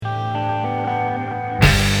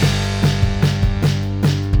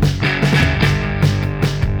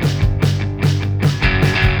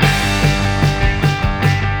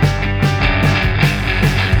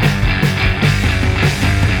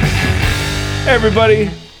Hey everybody,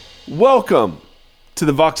 welcome to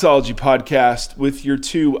the Voxology Podcast with your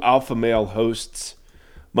two alpha male hosts,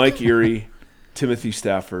 Mike Erie, Timothy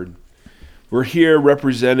Stafford. We're here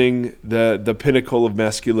representing the pinnacle of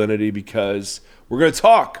masculinity because we're going to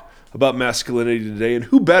talk about masculinity today, and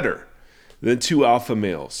who better than two alpha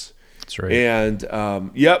males? That's right. And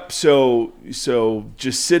so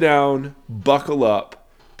just sit down, buckle up,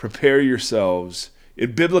 prepare yourselves.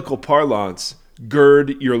 In biblical parlance,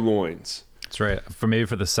 gird your loins. That's right. For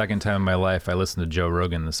the second time in my life, I listened to Joe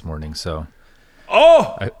Rogan this morning, so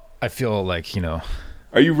I feel like,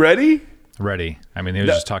 Are you ready? ready. I mean, he was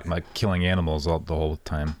just talking about killing animals the whole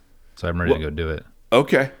time, so I'm ready to go do it.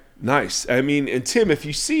 Okay, nice. I mean, and Tim, if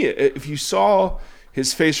you saw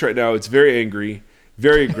his face right now, it's very angry,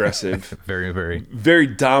 very aggressive, Very, very. very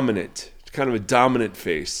dominant, kind of a dominant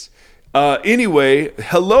face. Anyway,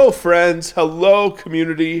 hello friends, hello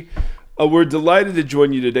community. We're delighted to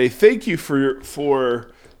join you today. Thank you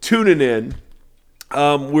for tuning in.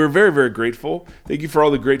 We're very, very grateful. Thank you for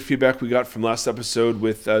all the great feedback we got from last episode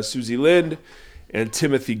with Susie Lind and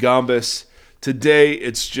Timothy Gombis. Today,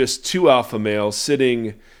 it's just two alpha males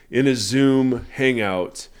sitting in a Zoom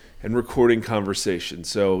hangout and recording conversation.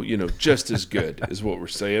 So, just as good is what we're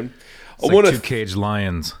saying. It's like two caged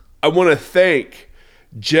lions. I want to thank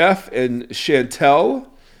Jeff and Chantel.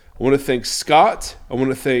 I want to thank Scott. I want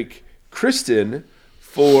to thank Kristen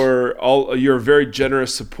for all your very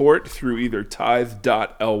generous support through either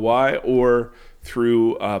tithe.ly or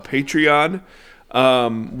through Patreon.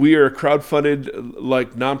 We are a crowdfunded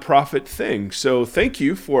nonprofit thing. So thank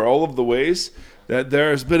you for all of the ways that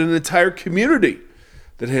there has been an entire community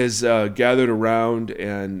that has gathered around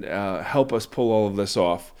and help us pull all of this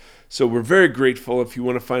off. So we're very grateful. If you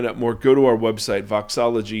want to find out more, go to our website,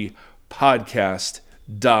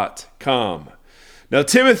 voxologypodcast.com. Now,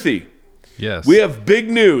 Timothy, Yes. we have big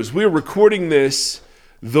news. We're recording this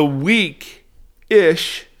the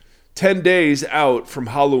week-ish, 10 days out from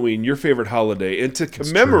Halloween, your favorite holiday. And to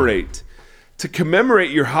commemorate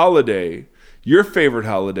your holiday, your favorite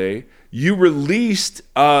holiday, you released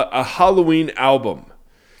a Halloween album.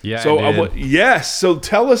 Yeah, So I did. yes. So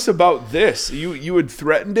tell us about this. You had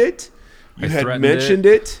threatened it. You had threatened mentioned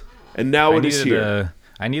it, and now it is here.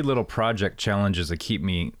 I need little project challenges to keep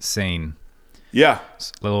me sane. Yeah.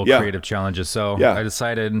 Little Yeah. creative challenges. So Yeah. I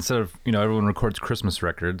decided, instead of, everyone records Christmas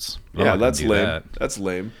records. I'm Yeah, not gonna that's do lame. that. That's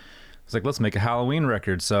lame. I was like, let's make a Halloween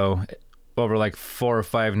record. So over 4 or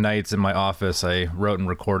 5 nights in my office, I wrote and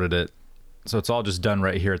recorded it. So it's all just done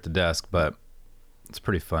right here at the desk, but it's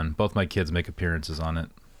pretty fun. Both my kids make appearances on it.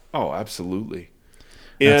 Oh, absolutely.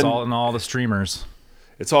 And it's And all in all the streamers.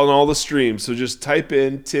 it's on all the streams. So just type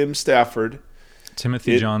in Tim Stafford.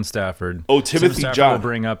 Timothy John Stafford. Oh, Timothy Tim Stafford John. will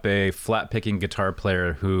bring up a flat picking guitar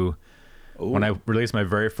player who, when I released my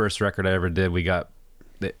very first record I ever did,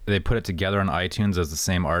 they put it together on iTunes as the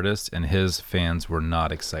same artist, and his fans were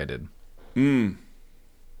not excited.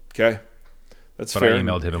 Okay. That's But fair. I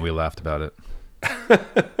emailed him and we laughed about it.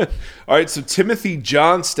 All right, so Timothy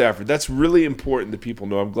John Stafford. That's really important that people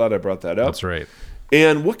know. I'm glad I brought that up. That's right.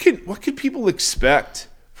 And what could people expect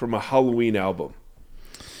from a Halloween album?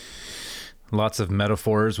 Lots of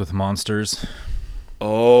metaphors with monsters.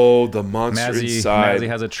 Oh, the monster inside. Mazzy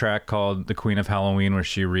has a track called The Queen of Halloween where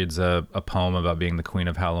she reads a poem about being the Queen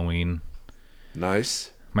of Halloween.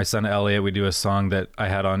 Nice. My son Elliot, we do a song that I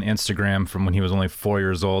had on Instagram from when he was only 4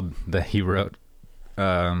 years old that he wrote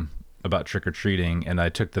about trick-or-treating, and I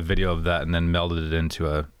took the video of that and then melded it into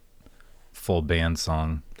a full band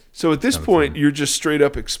song. So at this point, you're just straight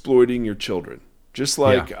up exploiting your children, just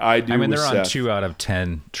like I do. I mean, with they're on Seth. 2 out of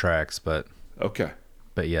 10 tracks, but Okay.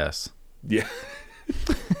 yes. Yeah.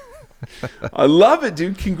 I love it,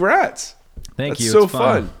 dude. Congrats. Thank That's you. so It's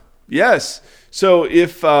fun. Yes. So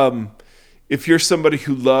if you're somebody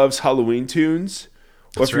who loves Halloween tunes,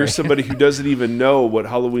 or if you're right. somebody who doesn't even know what I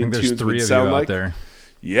Halloween think there's tunes 3 would of you sound out like, there.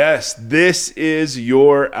 yes, this is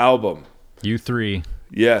your album. You 3,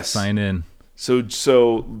 Yes. sign in.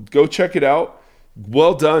 So go check it out.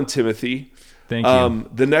 Well done, Timothy. Thank you.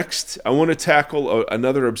 The next, I want to tackle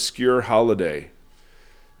another obscure holiday.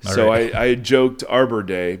 All So right. I joked Arbor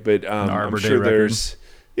Day, but I'm Arbor Day sure record. there's,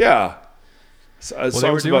 yeah. Well, they were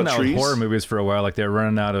songs doing about that trees. with horror movies for a while. Like, they were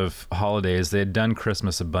running out of holidays. They had done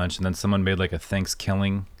Christmas a bunch, and then someone made a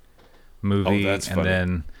Thanksgiving movie. Oh, that's and funny.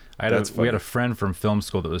 then we had funny. a friend from film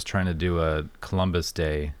school that was trying to do a Columbus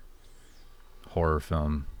Day horror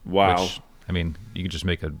film. Wow. Which, I mean, you could just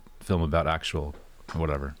make a film about actual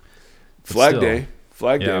whatever. But Flag still, Day.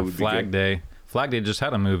 Flag Day Yeah, would be Flag good. Day. Flag Day just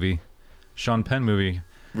had a movie. Sean Penn movie.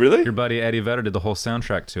 Really? Your buddy Eddie Vedder did the whole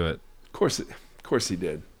soundtrack to it. Of course he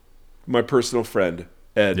did. My personal friend,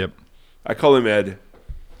 Ed. Yep. I call him Ed.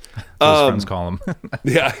 Those friends call him.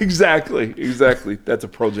 Yeah, exactly. That's a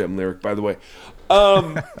Pearl Jam lyric, by the way.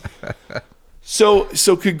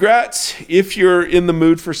 So congrats. If you're in the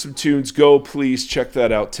mood for some tunes, go please check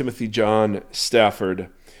that out. Timothy John Stafford.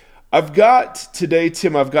 I've got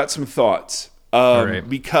some thoughts. All right.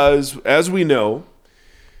 Because as we know,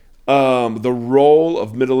 the role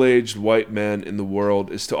of middle-aged white men in the world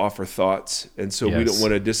is to offer thoughts. And so we don't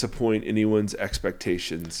want to disappoint anyone's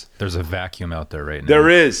expectations. There's a vacuum out there right now. There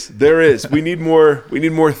is. We need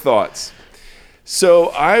more thoughts.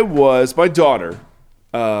 So my daughter,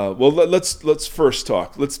 let's first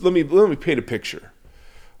talk. Let me paint a picture.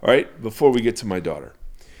 All right, before we get to my daughter.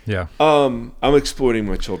 Yeah. I'm exploiting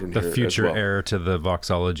my children the here. future as well. heir to the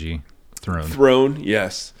Voxology throne. Throne,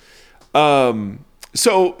 yes.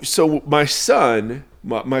 So my son,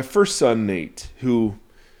 my first son, Nate, who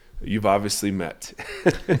you've obviously met,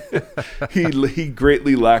 he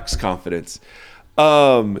greatly lacks confidence.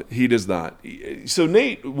 He does not. So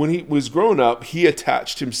Nate, when he was growing up, he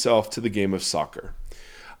attached himself to the game of soccer.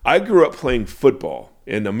 I grew up playing football,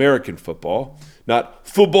 and American football, not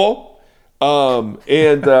football. And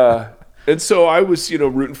so I was,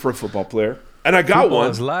 rooting for a football player, and I got Football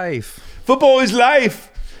one. is life. Football is life.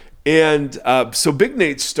 And so Big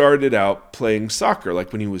Nate started out playing soccer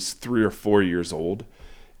like when he was 3 or 4 years old.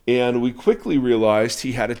 And we quickly realized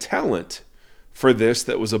he had a talent for this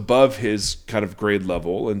that was above his kind of grade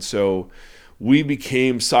level. And so we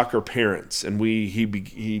became soccer parents, and he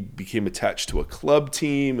became attached to a club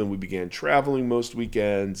team, and we began traveling most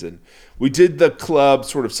weekends. And we did the club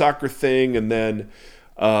sort of soccer thing, and then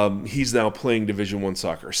he's now playing Division I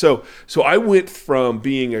soccer. So I went from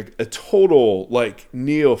being a total like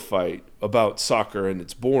neophyte about soccer and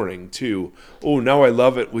it's boring to, now I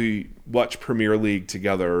love it. We watch Premier League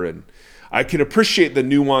together, and I can appreciate the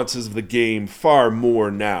nuances of the game far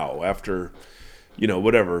more now after,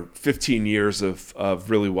 15 years of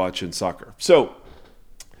really watching soccer. So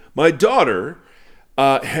my daughter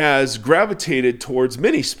has gravitated towards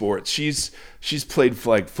many sports. She's played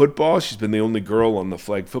flag football. She's been the only girl on the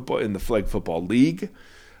flag football league.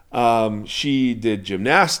 She did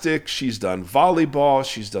gymnastics. She's done volleyball.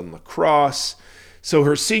 She's done lacrosse. So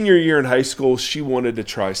her senior year in high school, she wanted to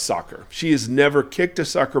try soccer. She has never kicked a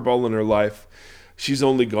soccer ball in her life. She's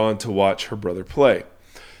only gone to watch her brother play.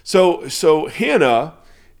 So Hannah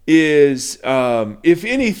is,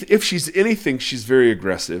 if she's anything, she's very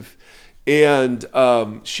aggressive. And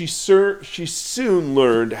she soon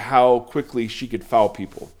learned how quickly she could foul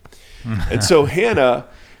people. And so Hannah,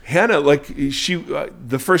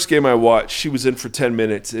 the first game I watched, she was in for 10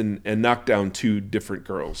 minutes and knocked down 2 different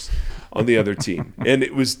girls on the other team. And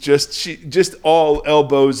it was just all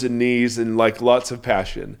elbows and knees and like lots of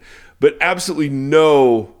passion, but absolutely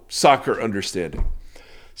no soccer understanding.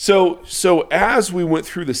 So as we went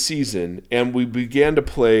through the season and we began to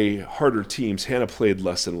play harder teams, Hannah played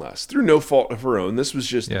less and less through no fault of her own. This was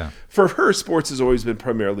just, for her, sports has always been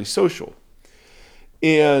primarily social.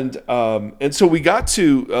 And so we got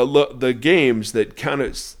to the games that kind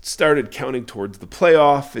of started counting towards the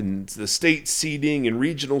playoff and the state seeding and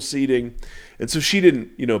regional seeding. And so she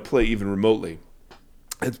didn't, play even remotely.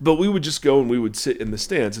 But we would just go and we would sit in the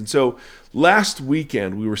stands. And so last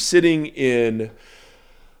weekend we were sitting in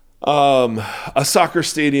a soccer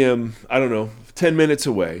stadium, 10 minutes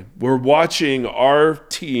away. We're watching our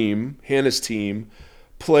team, Hannah's team,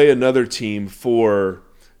 play another team for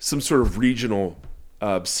some sort of regional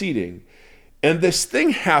seating. And this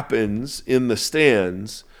thing happens in the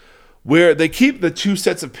stands where they keep the 2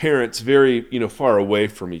 sets of parents very, far away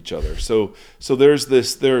from each other. So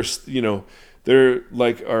they're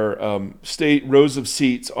like our state rows of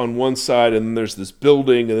seats on one side, and then there's this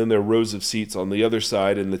building, and then there are rows of seats on the other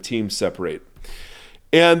side, and the teams separate.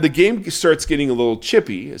 And the game starts getting a little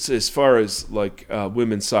chippy as far as like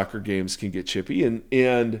women's soccer games can get chippy.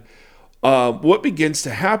 And what begins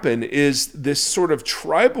to happen is this sort of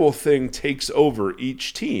tribal thing takes over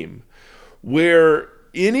each team, where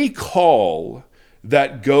any call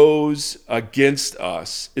that goes against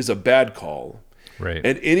us is a bad call. Right.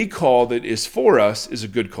 And any call that is for us is a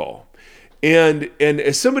good call. And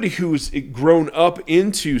as somebody who's grown up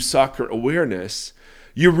into soccer awareness,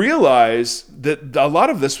 you realize that a lot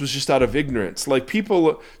of this was just out of ignorance. Like,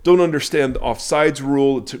 people don't understand the offsides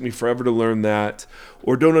rule. It took me forever to learn that.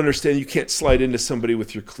 Or don't understand you can't slide into somebody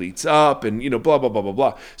with your cleats up and, blah, blah, blah, blah,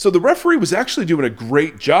 blah. So the referee was actually doing a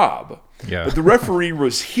great job. Yeah. But the referee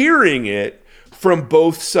was hearing it from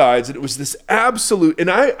both sides. And it was this absolute,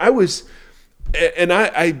 and I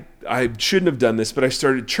shouldn't have done this, but I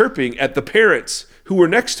started chirping at the parents who were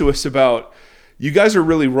next to us about, you guys are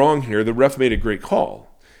really wrong here. The ref made a great call.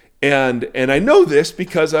 And I know this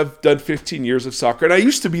because I've done 15 years of soccer, and I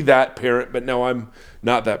used to be that parent, but now I'm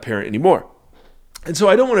not that parent anymore. And so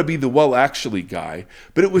I don't want to be the well actually guy,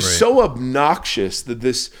 but it was so obnoxious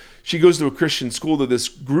that she goes to a Christian school, that this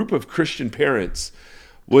group of Christian parents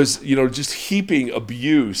was, just heaping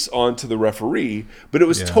abuse onto the referee, but it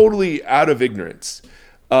was totally out of ignorance.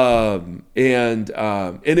 And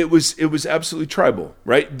it was absolutely tribal,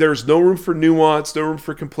 right? There's no room for nuance, no room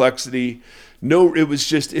for complexity. No, it was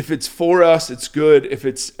just, if it's for us, it's good. If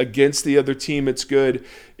it's against the other team, it's good.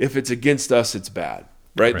 If it's against us, it's bad,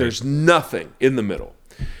 right? There's nothing in the middle.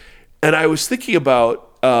 And I was thinking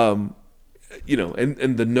about, and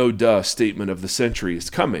the no duh statement of the century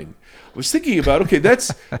is coming. I was thinking about, okay,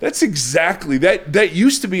 that's exactly, that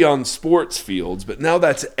used to be on sports fields, but now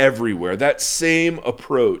that's everywhere. That same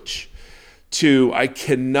approach to, I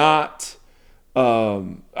cannot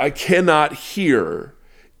hear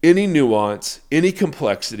any nuance, any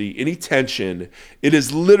complexity, any tension. It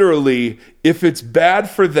is literally, if it's bad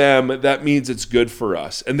for them, that means it's good for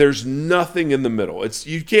us. And there's nothing in the middle.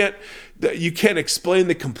 You can't explain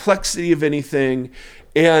the complexity of anything.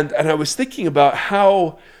 And I was thinking about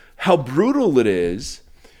how brutal it is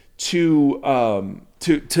to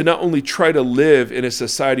not only try to live in a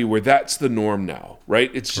society where that's the norm now, right?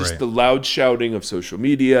 It's just the loud shouting of social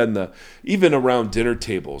media and even around dinner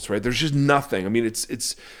tables, right? There's just nothing. I mean,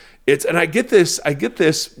 it's and I get this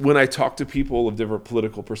when I talk to people of different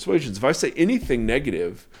political persuasions. If I say anything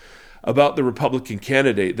negative about the Republican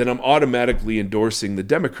candidate, then I'm automatically endorsing the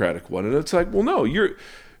Democratic one. And it's like, well, no, you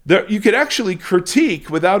could actually critique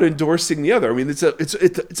without endorsing the other. I mean, it's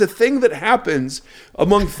a thing that happens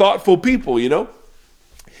among thoughtful people,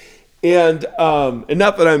 And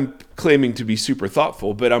not that I'm claiming to be super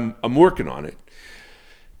thoughtful, but I'm working on it.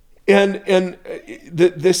 And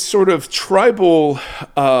this sort of tribal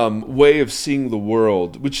way of seeing the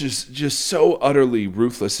world, which is just so utterly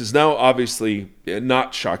ruthless, is now obviously,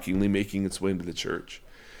 not shockingly, making its way into the church.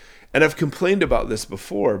 And I've complained about this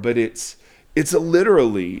before, but it's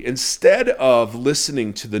literally, instead of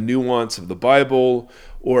listening to the nuance of the Bible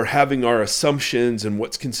or having our assumptions and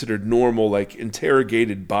what's considered normal, like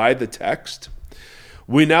interrogated by the text,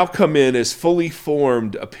 we now come in as fully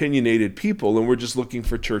formed, opinionated people, and we're just looking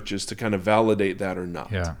for churches to kind of validate that or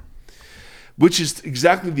not. Yeah. Which is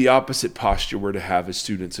exactly the opposite posture we're to have as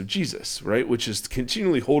students of Jesus, right? Which is to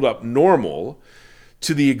continually hold up normal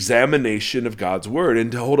to the examination of God's word,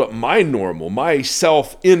 and to hold up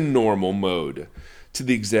myself in normal mode to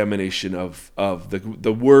the examination of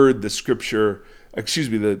the word, the scripture,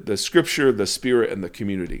 the scripture, the spirit, and the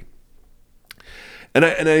community. And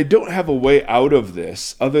I don't have a way out of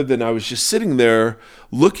this other than I was just sitting there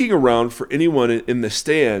looking around for anyone in the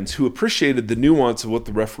stands who appreciated the nuance of what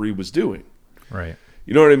the referee was doing. Right.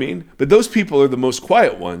 You know what I mean? But those people are the most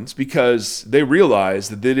quiet ones because they realize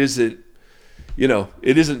that it isn't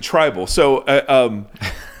tribal. So,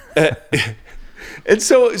 and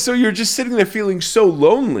so you're just sitting there feeling so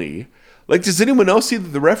lonely. Like, does anyone else see that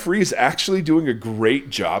the referee is actually doing a great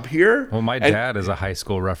job here? Well, my dad is a high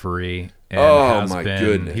school referee. And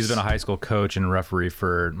goodness. He's been a high school coach and referee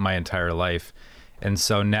for my entire life. And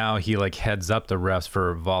so now he heads up the refs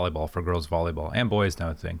for volleyball, for girls volleyball, and boys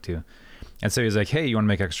now, I think, too. And so he's like, hey, you want to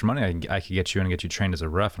make extra money? I could get you in and get you trained as a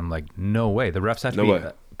ref. And I'm like, no way. The refs have to be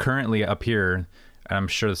currently up here, and I'm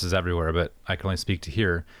sure this is everywhere, but I can only speak to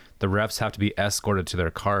here. The refs have to be escorted to their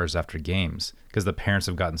cars after games because the parents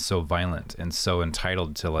have gotten so violent and so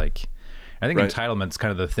entitled to I think entitlement's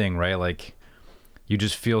kind of the thing, right? Like, you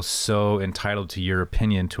just feel so entitled to your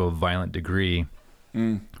opinion to a violent degree,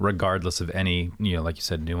 regardless of any, like you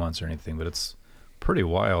said, nuance or anything. But it's pretty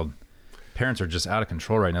wild. Parents are just out of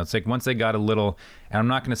control right now. It's like once they got a little, and I'm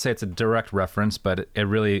not going to say it's a direct reference, but it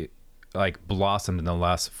really blossomed in the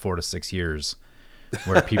last 4 to 6 years,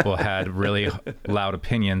 where people had really loud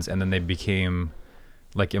opinions, and then they became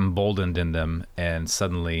emboldened in them, and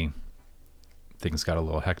suddenly things got a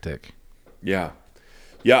little hectic. Yeah.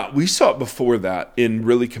 Yeah, we saw it before that in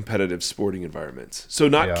really competitive sporting environments. So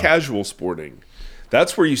not casual sporting.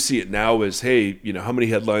 That's where you see it now is, hey, how many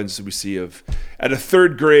headlines do we see of at a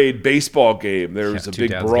third grade baseball game, there was a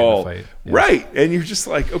big brawl. Yeah. Right. And you're just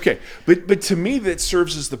like, okay. But to me, that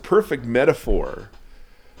serves as the perfect metaphor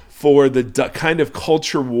for the kind of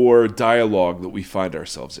culture war dialogue that we find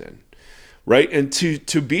ourselves in. Right. And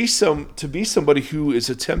to be somebody who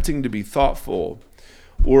is attempting to be thoughtful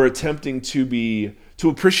or attempting to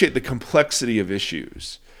appreciate the complexity of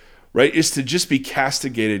issues, right, is to just be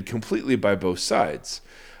castigated completely by both sides.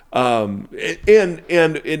 And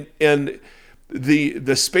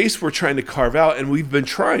the space we're trying to carve out, and we've been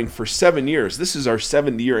trying for 7 years. This is our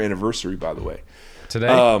 7-year anniversary, by the way.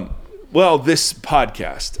 Today? Well, this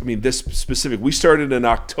podcast. I mean, this specific. We started in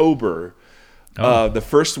October, the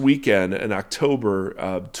first weekend in October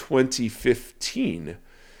of 2015,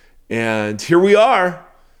 and here we are.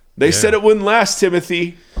 They said it wouldn't last,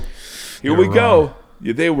 Timothy. Here we go.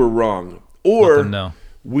 Yeah, they were wrong. Or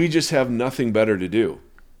we just have nothing better to do,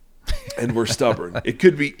 and we're stubborn. It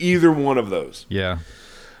could be either one of those. Yeah.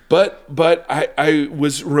 But I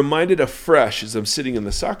was reminded afresh as I'm sitting in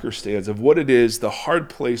the soccer stands of what it is, the hard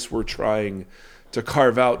place we're trying to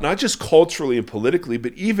carve out, not just culturally and politically,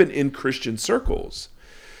 but even in Christian circles.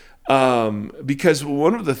 Because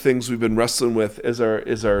one of the things we've been wrestling with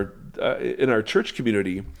in our church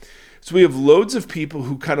community, so we have loads of people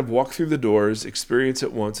who kind of walk through the doors, experience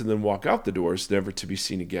it once, and then walk out the doors, never to be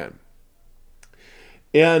seen again.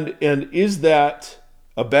 And is that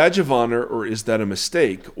a badge of honor, or is that a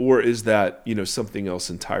mistake, or is that, something else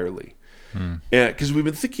entirely? And because we've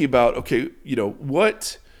been thinking about,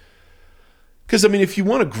 what? Because if you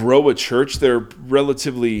want to grow a church, there are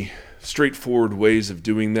relatively straightforward ways of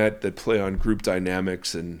doing that play on group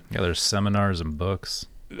dynamics and there's seminars and books.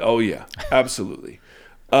 Oh yeah, absolutely.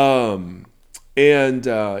 And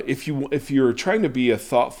if you're trying to be a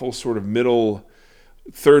thoughtful sort of middle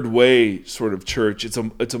third way sort of church, it's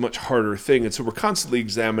a much harder thing. And so we're constantly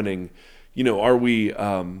examining, are we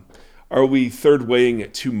third weighing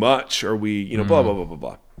it too much? Are we, blah, blah, blah, blah,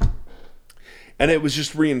 blah. And it was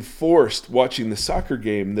just reinforced watching the soccer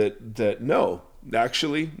game that no,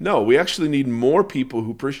 we actually need more people who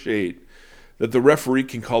appreciate that the referee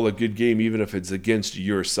can call a good game even if it's against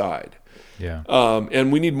your side. Yeah.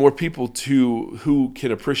 And we need more people who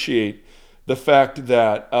can appreciate the fact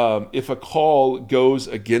that if a call goes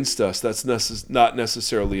against us, that's not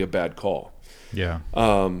necessarily a bad call. Yeah.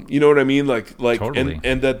 You know what I mean? Like, totally.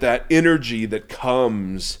 and that energy that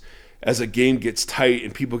comes as a game gets tight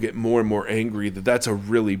and people get more and more angry, that's a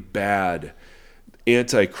really bad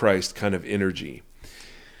antichrist kind of energy.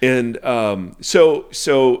 And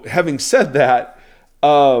so having said that,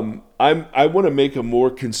 I want to make a more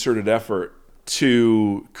concerted effort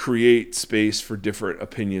to create space for different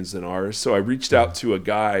opinions than ours. So I reached out to a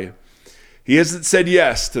guy. He hasn't said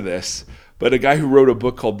yes to this, but a guy who wrote a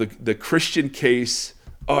book called The Christian Case,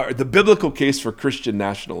 or The Biblical Case for Christian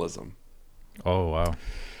Nationalism. Oh, wow.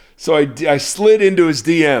 So I slid into his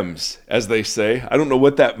DMs, as they say. I don't know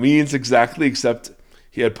what that means exactly, except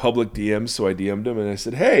he had public DMs, so I DM'd him and I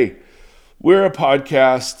said, hey, we're a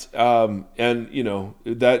podcast, and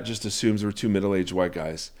that just assumes we're two middle-aged white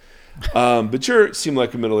guys. But you seem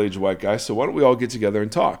like a middle-aged white guy, so why don't we all get together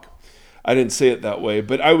and talk? I didn't say it that way,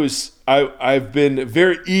 but I've been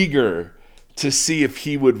very eager to see if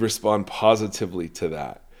he would respond positively to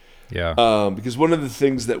that. Yeah. Because one of the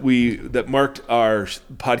things that marked our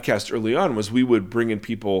podcast early on was we would bring in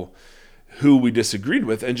people who we disagreed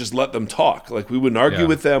with and just let them talk. Like, we wouldn't argue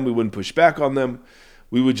with them, we wouldn't push back on them.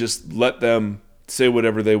 We would just let them say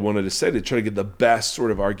whatever they wanted to say to try to get the best sort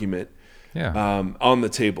of argument on the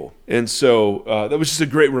table. And so that was just a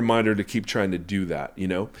great reminder to keep trying to do that,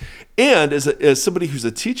 And as somebody who's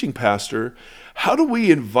a teaching pastor, how do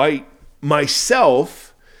we invite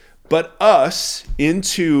myself, but us,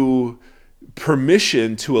 into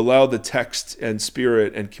permission to allow the text and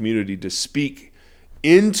spirit and community to speak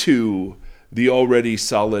into the already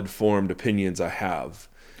solid formed opinions I have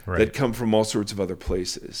that come from all sorts of other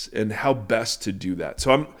places, and how best to do that.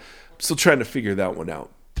 So I'm still trying to figure that one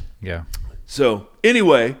out. Yeah. So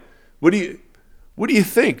anyway, what do you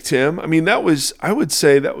think, Tim? I would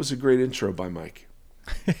say that was a great intro by Mike.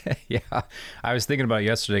 Yeah. I was thinking about it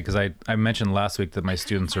yesterday because I mentioned last week that my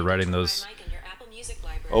students are writing those.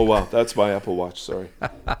 Oh, wow. That's my Apple Watch. Sorry.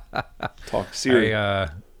 Talk Siri.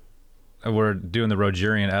 We're doing the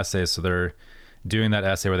Rogerian essay, so they're doing that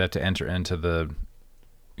essay where they have to enter into the,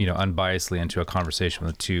 unbiasedly into a conversation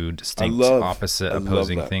with two distinct,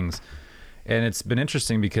 opposing things. And it's been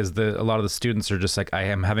interesting because a lot of the students are just like, I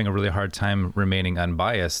am having a really hard time remaining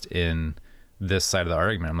unbiased in this side of the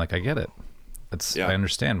argument. I'm like, I get it. I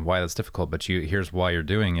understand why that's difficult, but here's why you're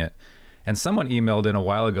doing it. And someone emailed in a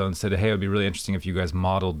while ago and said, hey, it would be really interesting if you guys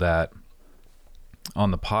modeled that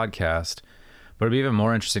on the podcast. But it'd be even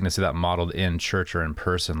more interesting to see that modeled in church or in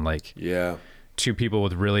person, like two people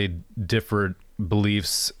with really different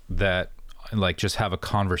beliefs that like just have a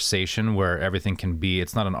conversation where everything can be,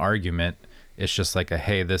 it's not an argument. It's just like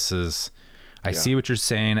hey, I see what you're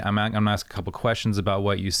saying. I'm going to ask a couple questions about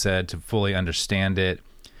what you said to fully understand it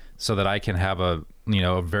so that I can have a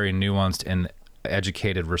very nuanced and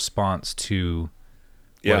educated response to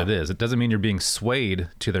what it is. It doesn't mean you're being swayed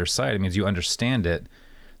to their side. It means you understand it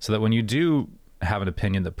so that when you do have an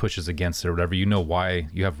opinion that pushes against it or whatever, why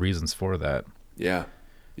you have reasons for that. Yeah.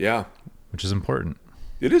 Yeah. which is important.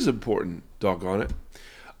 It is important, doggone it.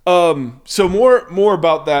 So more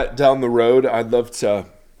about that down the road. I'd love to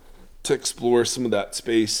explore some of that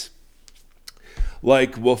space,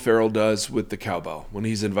 like Will Ferrell does with the cowbell when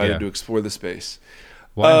he's invited to explore the space.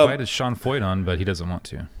 Well, I invited Sean Foyt on, but he doesn't want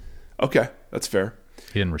to. Okay, that's fair.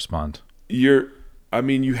 He didn't respond. You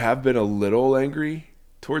have been a little angry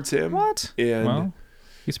towards him. What? And well,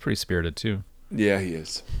 he's pretty spirited too. yeah, he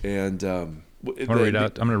is. And I'm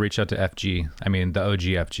gonna reach out to FG. I mean, the OG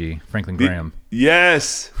FG, Franklin Graham.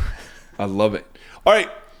 Yes, I love it. All right,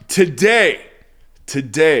 today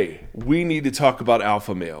we need to talk about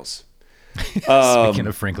alpha males. Speaking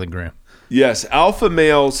of Franklin Graham. Yes, alpha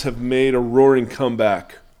males have made a roaring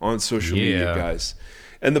comeback on social media, guys.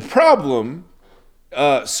 And the problem,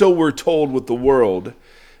 so we're told with the world,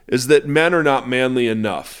 is that men are not manly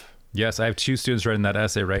enough. Yes, I have 2 students writing that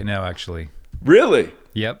essay right now, actually. Really?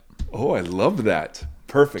 Yep. Oh, I love that.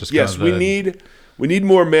 Perfect. Just yes, we need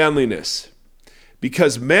more manliness,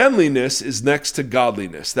 because manliness is next to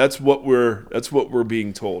godliness. That's what we're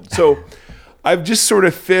being told. So I've just sort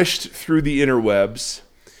of fished through the interwebs.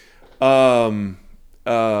 I'm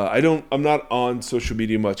not on social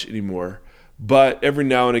media much anymore, but every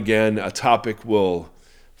now and again a topic will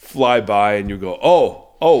fly by and you go, oh,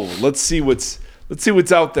 let's see what's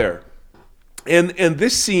out there. And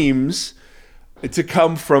this seems to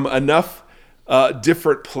come from enough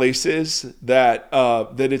different places that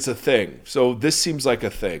it's a thing. So this seems like a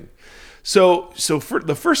thing. So for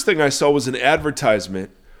the first thing I saw was an advertisement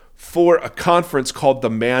for a conference called the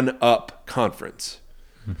Man Up Conference.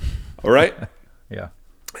 All right? Yeah.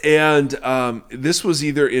 And this was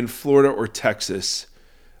either in Florida or Texas,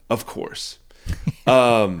 of course.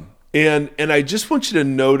 And I just want you to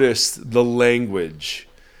notice the language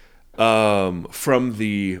from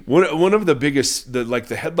the one of the biggest,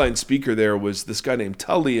 the headline speaker there was this guy named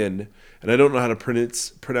Tullian, and I don't know how to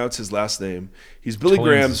pronounce his last name. He's Billy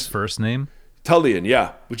Graham's first name. Tullian,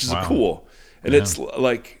 yeah, which is cool. And Yeah. it's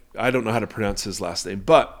like, I don't know how to pronounce his last name,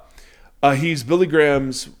 but he's Billy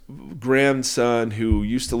Graham's grandson who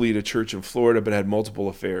used to lead a church in Florida but had multiple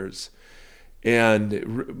affairs,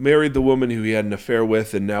 and married the woman who he had an affair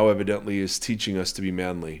with, and now evidently is teaching us to be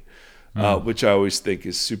manly, which I always think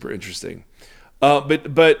is super interesting. But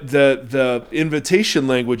the invitation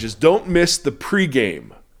language is, don't miss the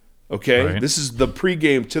pregame. Okay, Right. This is the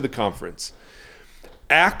pregame to the conference.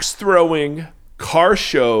 Axe throwing, car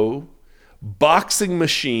show, boxing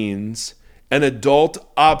machines, and adult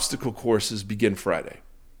obstacle courses begin Friday.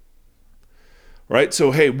 Right?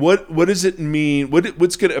 So, hey, what does it mean?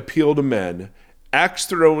 What's going to appeal to men? Axe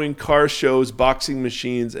throwing, car shows, boxing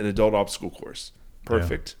machines, and adult obstacle course.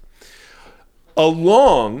 Perfect. Yeah.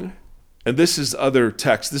 Along, and this is other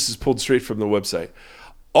text, this is pulled straight from the website.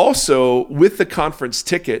 Also, with the conference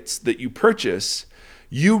tickets that you purchase,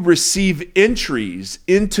 you receive entries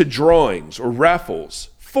into drawings or raffles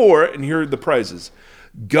for, and here are the prizes: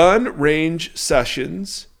 gun range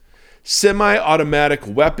sessions, semi-automatic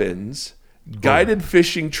weapons, guided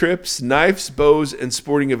fishing trips, knives, bows, and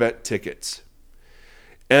sporting event tickets.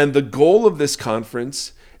 And the goal of this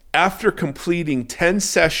conference, after completing 10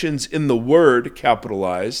 sessions in the Word,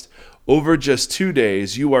 capitalized, over just 2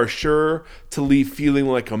 days, you are sure to leave feeling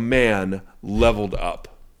like a man leveled up.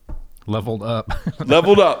 Leveled up.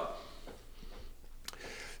 Leveled up.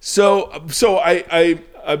 So I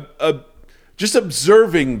just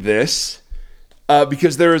observing this,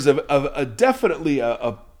 because there is definitely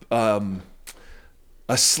a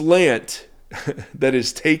slant that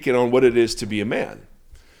is taken on what it is to be a man.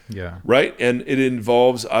 Yeah. Right? And it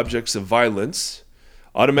involves objects of violence,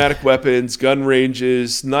 automatic weapons, gun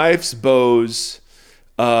ranges, knives, bows,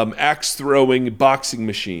 axe throwing, boxing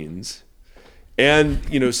machines, and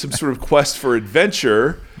some sort of quest for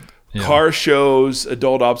adventure, car shows,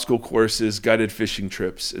 adult obstacle courses, guided fishing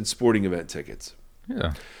trips, and sporting event tickets.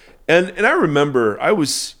 Yeah. And I remember I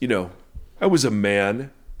was a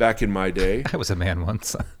man back in my day. I was a man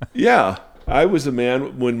once. Yeah, I was a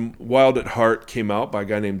man when Wild at Heart came out by a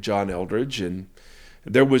guy named John Eldridge, and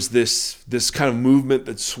there was this kind of movement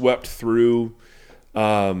that swept through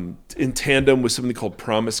in tandem with something called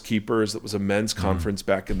Promise Keepers. That was a men's conference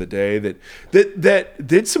back in the day that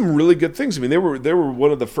did some really good things. I mean, they were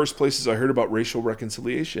one of the first places I heard about racial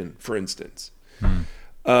reconciliation, for instance.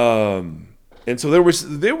 And so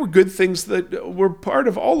there were good things that were part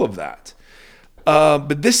of all of that.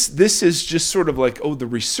 But this is just sort of like, the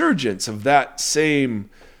resurgence of that same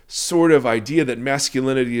sort of idea that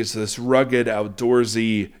masculinity is this rugged,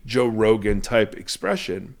 outdoorsy, Joe Rogan type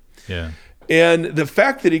expression. Yeah. And the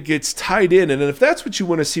fact that it gets tied in, and if that's what you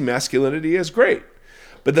want to see masculinity as, great.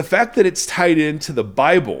 But the fact that it's tied into the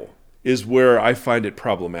Bible is where I find it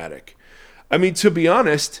problematic. I mean, to be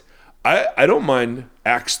honest, I don't mind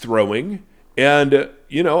axe throwing, and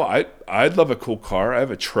I'd love a cool car. I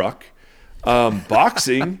have a truck.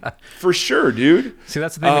 Boxing for sure, dude. See,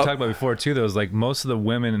 that's the thing we talked about before too, though, is like most of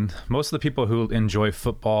the people who enjoy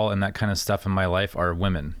football and that kind of stuff in my life are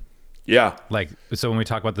women. Yeah. Like, so when we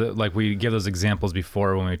talk about we give those examples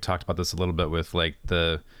before when we talked about this a little bit with like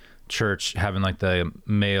the church having like the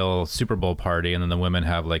male Super Bowl party, and then the women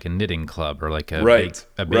have like a knitting club or like a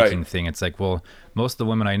baking thing. It's like, well, most of the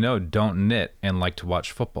women I know don't knit and like to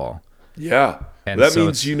watch football. Yeah. And that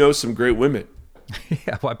means you know some great women.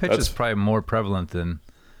 Yeah, well, I bet it's probably more prevalent than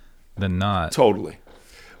not. Totally.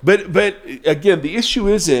 But again, the issue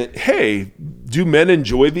isn't, hey, do men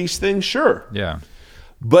enjoy these things? Sure. Yeah.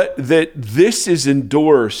 But that this is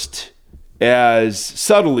endorsed as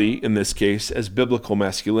subtly, in this case, as biblical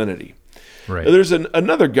masculinity. Right. Now, there's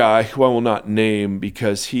another guy who I will not name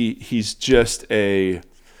because he's just I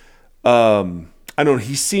don't know,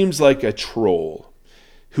 he seems like a troll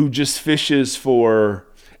who just fishes for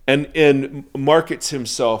and markets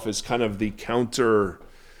himself as kind of the counter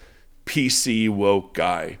PC woke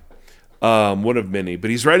guy, one of many. But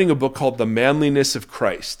he's writing a book called The Manliness of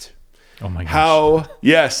Christ. Oh my gosh.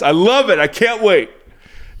 Yes, I love it. I can't wait.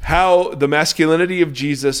 How the masculinity of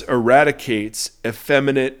Jesus eradicates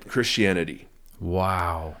effeminate Christianity.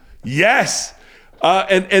 Wow. Yes.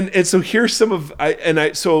 And so here's some of right.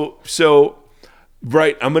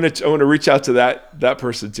 I'm gonna reach out to that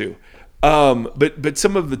person too. But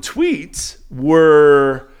some of the tweets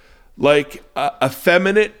were like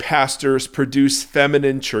effeminate pastors produce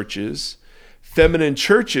feminine churches. Feminine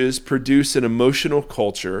churches produce an emotional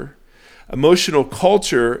culture. Emotional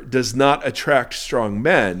culture does not attract strong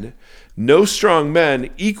men. No strong men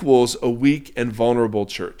equals a weak and vulnerable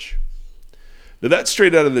church. Now that's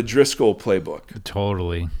straight out of the Driscoll playbook.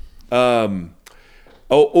 Totally. And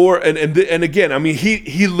again, I mean,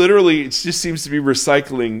 he literally, it just seems to be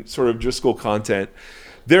recycling sort of Driscoll content.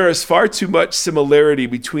 There is far too much similarity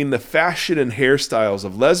between the fashion and hairstyles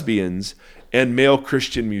of lesbians and male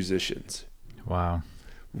Christian musicians. Wow.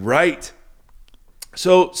 Right.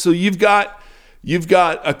 So you've got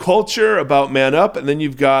a culture about man up, and then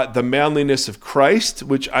you've got the manliness of Christ,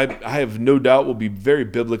 which I have no doubt will be very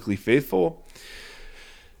biblically faithful.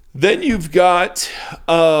 Then you've got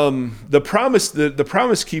the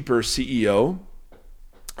Promise Keeper CEO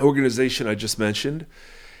organization I just mentioned.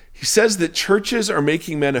 He says that churches are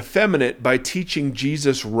making men effeminate by teaching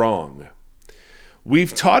Jesus wrong.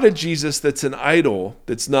 We've taught a Jesus that's an idol,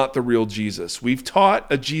 that's not the real Jesus. We've taught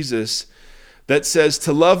a Jesus that says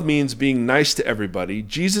to love means being nice to everybody.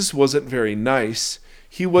 Jesus wasn't very nice.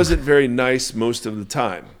 He wasn't very nice most of the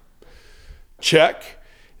time. Check.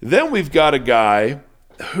 Then we've got a guy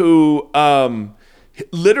who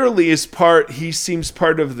literally he seems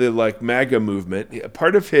part of the like MAGA movement.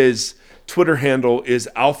 Part of his Twitter handle is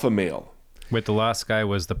alpha male. Wait, the last guy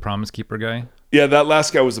was the Promise Keeper guy? Yeah, that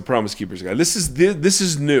last guy was the Promise Keepers guy. This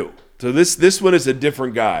is new. So this one is a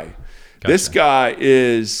different guy. Gotcha. This guy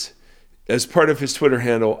is, as part of his Twitter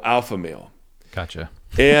handle, alpha male. Gotcha.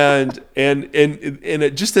 And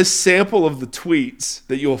just a sample of the tweets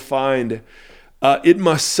that you'll find, it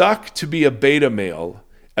must suck to be a beta male.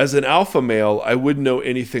 As an alpha male, I wouldn't know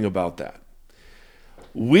anything about that.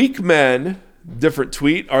 Weak men, different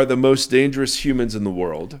tweet, are the most dangerous humans in the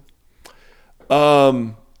world.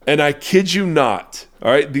 And I kid you not.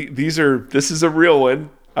 All right, this is a real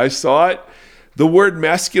one. I saw it. The word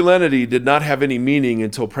masculinity did not have any meaning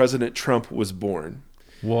until President Trump was born.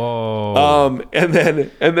 Whoa. And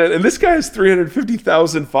this guy has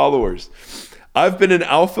 350,000 followers. I've been an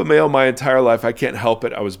alpha male my entire life. I can't help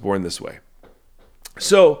it. I was born this way.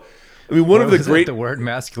 So, I mean, the word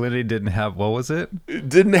masculinity didn't have, what was it? It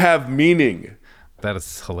didn't have meaning. That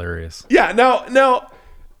is hilarious. Yeah. Now.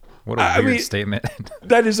 What a weird statement.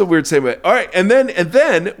 That is a weird statement. All right. And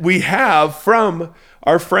then we have from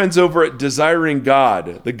our friends over at Desiring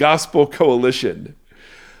God, the Gospel Coalition,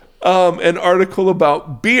 an article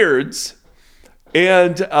about beards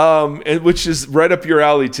and which is right up your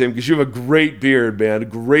alley, Tim, because you have a great beard, man. A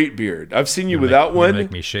great beard. I've seen you without one.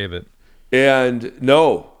 Make me shave it. And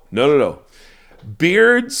no.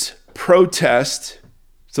 Beards protest.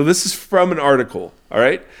 So this is from an article. All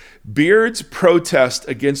right. Beards protest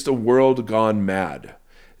against a world gone mad.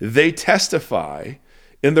 They testify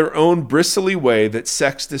in their own bristly way that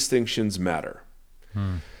sex distinctions matter.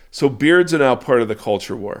 So beards are now part of the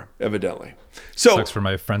culture war, evidently. So sucks for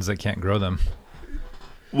my friends that can't grow them.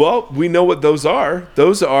 Well, we know what those are.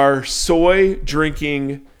 Those are soy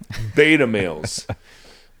drinking beta males.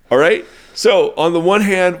 All right. So on the one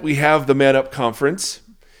hand, we have the Man Up Conference.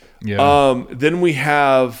 Yeah. Then we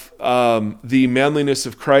have the Manliness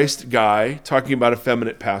of Christ guy talking about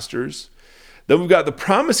effeminate pastors. Then we've got the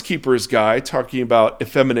Promise Keepers guy talking about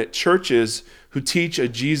effeminate churches who teach a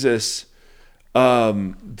Jesus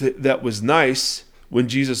that was nice when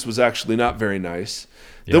Jesus was actually not very nice.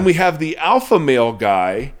 Yeah. Then we have the alpha male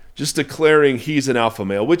guy just declaring he's an alpha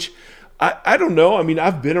male, which I don't know. I mean,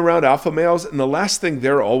 I've been around alpha males, and the last thing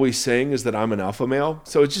they're always saying is that I'm an alpha male.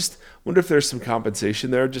 So it's just, wonder if there's some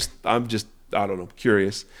compensation there. I don't know,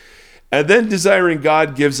 curious. And then Desiring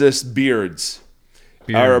God gives us beards.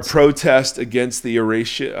 Are a protest against the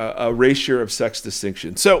erasure of sex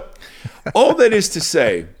distinction. So all that is to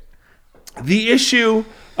say, the issue,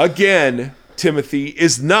 again, Timothy,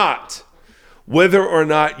 is not whether or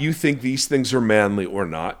not you think these things are manly or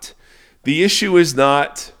not. The issue is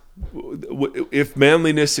not if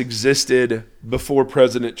manliness existed before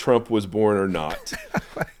President Trump was born or not.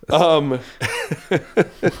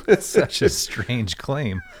 Such a strange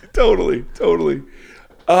claim. Totally.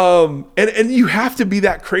 And you have to be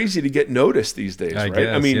that crazy to get noticed these days, right?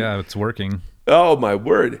 Guess, I mean, yeah, it's working. Oh my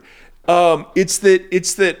word. It's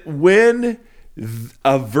that when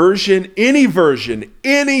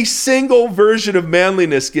any single version of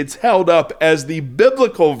manliness gets held up as the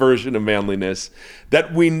biblical version of manliness,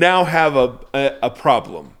 that we now have a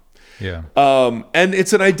problem. Yeah. And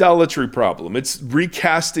it's an idolatry problem. It's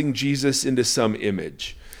recasting Jesus into some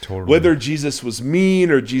image. Totally. Whether Jesus was mean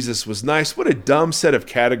or Jesus was nice, what a dumb set of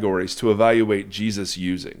categories to evaluate Jesus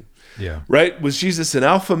using. Yeah. Right? Was Jesus an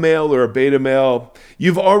alpha male or a beta male?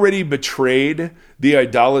 You've already betrayed the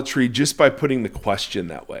idolatry just by putting the question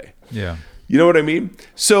that way. Yeah. You know what I mean?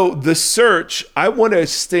 So the search, I want to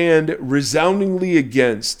stand resoundingly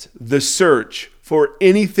against the search for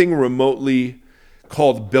anything remotely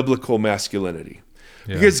called biblical masculinity.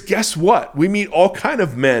 Yeah. Because guess what? We meet all kind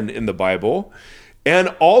of men in the Bible, and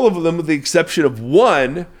all of them, with the exception of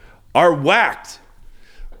one, are whacked,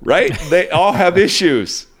 right? They all have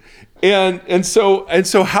issues. And so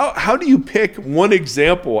how do you pick one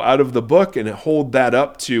example out of the book and hold that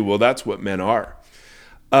up to, well, that's what men are?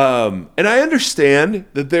 And I understand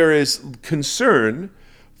that there is concern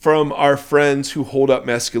from our friends who hold up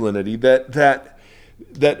masculinity that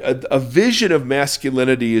a vision of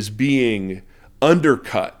masculinity is being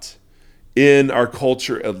undercut in our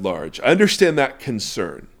culture at large. I understand that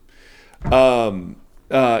concern.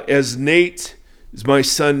 As my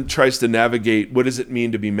son tries to navigate what does it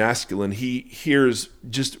mean to be masculine, he hears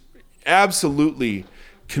just absolutely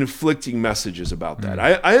conflicting messages about that.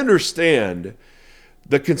 I understand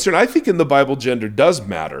the concern. I think in the Bible, gender does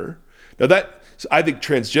matter. Now I think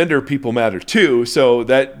transgender people matter too, so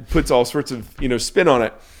that puts all sorts of spin on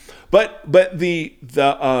it. But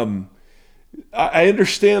I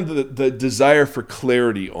understand the desire for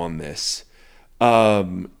clarity on this,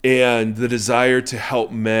 and the desire to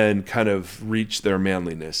help men kind of reach their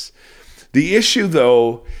manliness. The issue,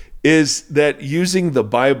 though, is that using the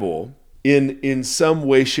Bible in some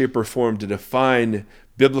way, shape, or form to define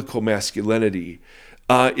biblical masculinity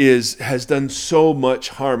has done so much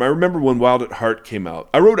harm. I remember when Wild at Heart came out.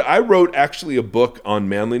 I wrote actually a book on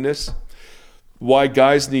manliness. Why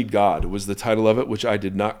Guys Need God was the title of it, which I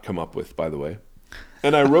did not come up with, by the way.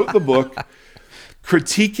 And I wrote the book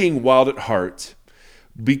critiquing Wild at Heart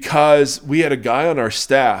because we had a guy on our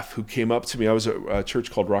staff who came up to me. I was at a church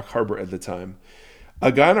called Rock Harbor at the time.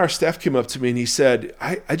 A guy on our staff came up to me and he said,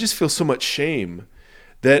 I just feel so much shame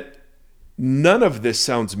that none of this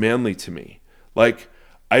sounds manly to me. Like,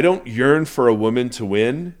 I don't yearn for a woman to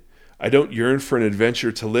win. I don't yearn for an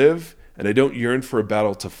adventure to live. And I don't yearn for a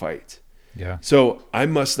battle to fight. Yeah. So I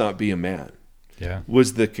must not be a man. Yeah.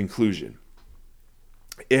 Was the conclusion.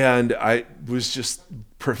 And I was just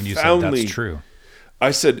profoundly. You said that's true.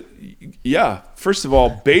 I said, yeah, first of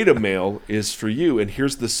all, beta male is for you. And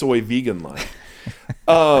here's the soy vegan line.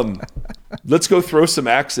 Let's go throw some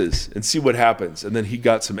axes and see what happens. And then he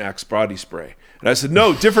got some Axe body spray. And I said,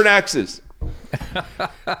 no, different axes.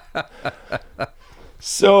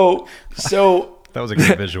 So that was a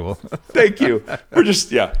good visual. Thank you. We're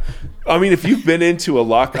just, yeah. I mean, if you've been into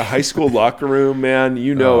a high school locker room, man,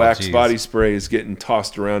 Axe body spray is getting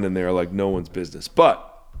tossed around in there like no one's business. But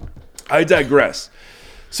I digress.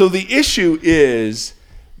 So the issue is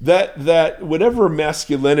that whatever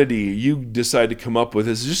masculinity you decide to come up with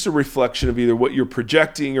is just a reflection of either what you're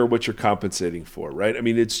projecting or what you're compensating for, right? I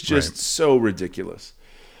mean, it's just so ridiculous.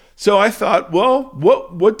 So I thought, well,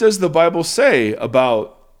 what does the Bible say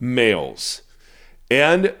about males?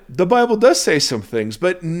 And the Bible does say some things,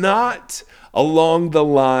 but not along the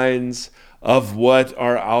lines of what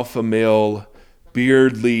our alpha male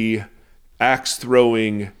beardly,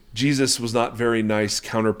 axe-throwing, Jesus was not very nice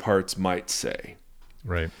counterparts might say.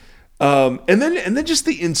 Right. And then just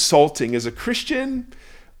the insulting as a Christian.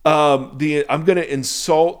 I'm going to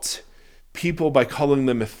insult people by calling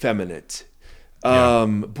them effeminate.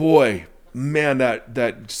 Boy, man,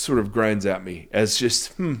 that sort of grinds at me as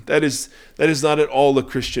just that is not at all a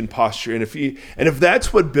Christian posture. And if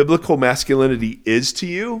that's what biblical masculinity is to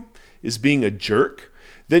you, is being a jerk,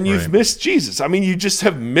 then you've missed Jesus. I mean, you just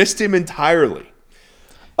have missed him entirely.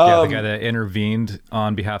 Yeah, the guy that intervened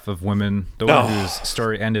on behalf of women, the one whose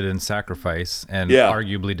story ended in sacrifice and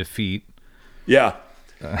arguably defeat. Yeah.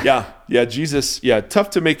 Jesus. Yeah, tough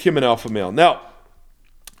to make him an alpha male. Now,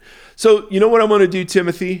 so you know what I'm going to do,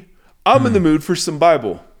 Timothy? I'm in the mood for some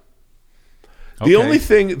Bible. The only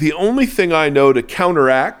thing I know to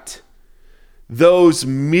counteract those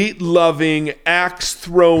meat-loving,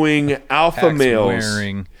 axe-throwing alpha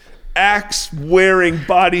males, axe-wearing,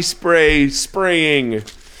 body spraying.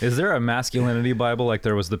 Is there a masculinity Bible like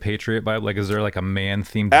there was the Patriot Bible? Like, is there like a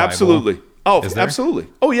man-themed Bible? Absolutely. Oh, absolutely.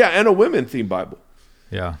 Oh, yeah, and a women-themed Bible.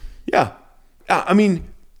 Yeah. I mean,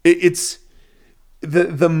 it's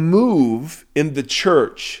the move in the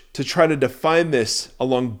church to try to define this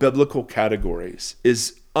along biblical categories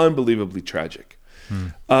is unbelievably tragic.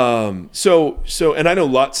 So, and I know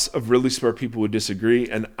lots of really smart people would disagree,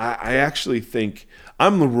 and I actually think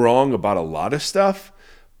I'm wrong about a lot of stuff,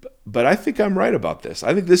 but I think I'm right about this.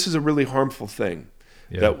 I think this is a really harmful thing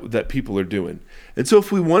that people are doing. And so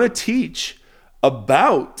if we want to teach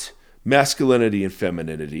about masculinity and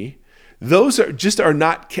femininity, those are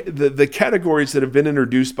not the categories that have been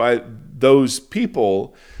introduced by those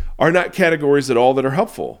people are not categories at all that are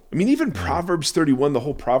helpful. I mean, even Proverbs 31, the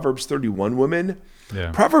whole Proverbs 31 women,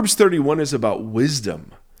 Proverbs 31 is about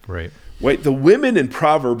wisdom. Right. The women in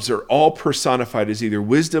Proverbs are all personified as either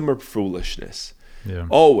wisdom or foolishness. Yeah.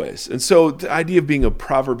 Always. And so the idea of being a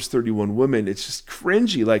Proverbs 31 woman, it's just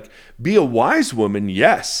cringy. Like, be a wise woman,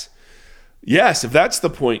 yes. Yes, if that's the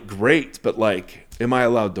point, great. But like, am I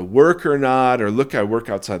allowed to work or not? Or look, I work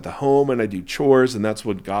outside the home and I do chores and that's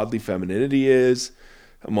what godly femininity is.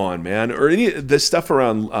 Come on, man. Or any of this stuff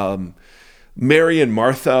around Mary and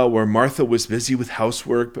Martha, where Martha was busy with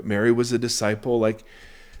housework, but Mary was a disciple. Like,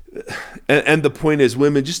 and the point is,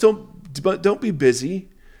 women, just don't be busy.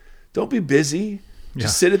 Don't be busy.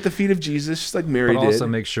 Just sit at the feet of Jesus, just like Mary did. But also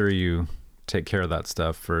make sure you take care of that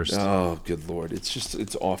stuff first. Oh, good Lord.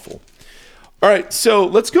 It's awful. All right, so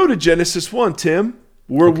let's go to Genesis 1, Tim,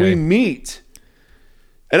 where we meet.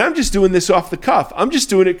 And I'm just doing this off the cuff. I'm just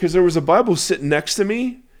doing it because there was a Bible sitting next to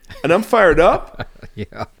me, and I'm fired up.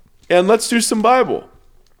 Yeah. And let's do some Bible.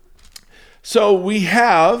 So we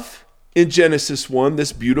have, in Genesis 1,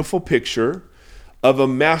 this beautiful picture of a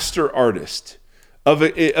master artist, of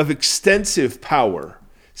extensive power,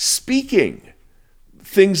 speaking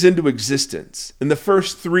things into existence in the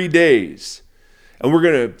first 3 days. And we're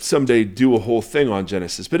going to someday do a whole thing on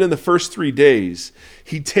Genesis. But in the first 3 days,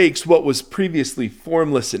 he takes what was previously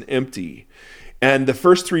formless and empty. And the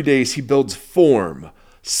first 3 days, he builds form,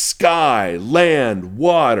 sky, land,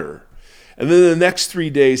 water. And then the next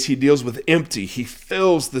 3 days, he deals with empty. He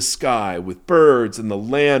fills the sky with birds and the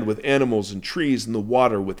land with animals and trees and the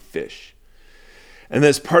water with fish. And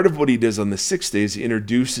as part of what he does on the 6 days, he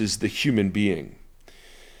introduces the human being.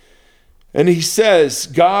 And he says,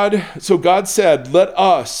 God said, let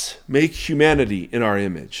us make humanity in our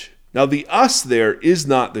image. Now the us there is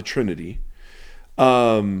not the Trinity.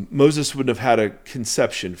 Moses wouldn't have had a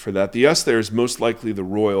conception for that. The us there is most likely the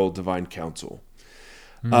royal divine council.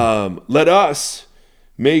 Let us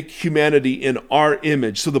make humanity in our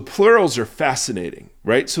image. So the plurals are fascinating,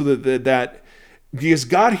 right? So that because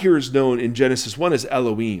God here is known in Genesis 1 as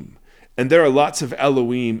Elohim. And there are lots of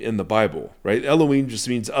Elohim in the Bible, right? Elohim just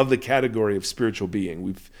means of the category of spiritual being.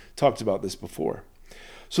 We've talked about this before.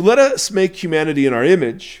 So let us make humanity in our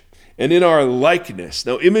image and in our likeness.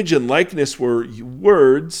 Now, image and likeness were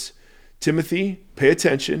words. Timothy, pay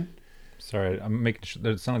attention. Sorry, I'm making sure.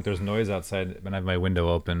 It sounds like there's noise outside, and I have my window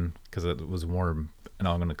open because it was warm, and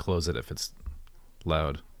I'm going to close it if it's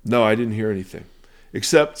loud. No, I didn't hear anything,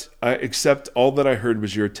 except all that I heard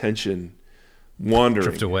was your attention wandering,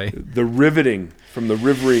 drift away. The riveting from the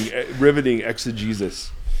riveting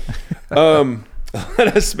exegesis. Let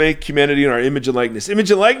us make humanity in our image and likeness. Image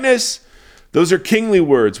and likeness, those are kingly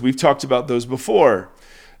words. We've talked about those before.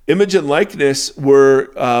 Image and likeness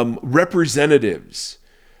were representatives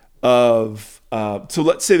of. So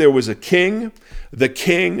let's say there was a king. The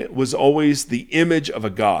king was always the image of a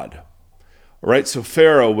god. All right. So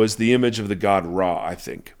Pharaoh was the image of the god Ra, I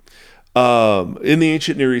think. In the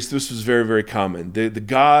ancient Near East, this was very, very common.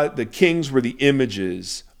 The kings were the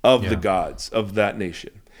images of the gods of that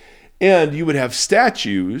nation. And you would have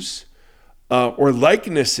statues or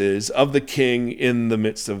likenesses of the king in the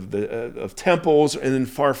midst of temples and in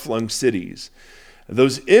far-flung cities.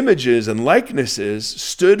 Those images and likenesses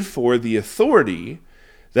stood for the authority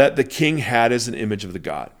that the king had as an image of the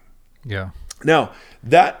god. Yeah. Now,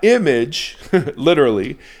 that image,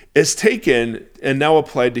 literally, is taken and now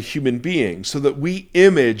applied to human beings so that we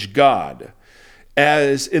image God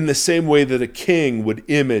as in the same way that a king would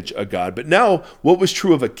image a god. But now what was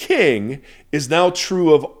true of a king is now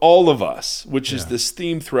true of all of us, which is this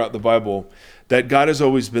theme throughout the Bible that God has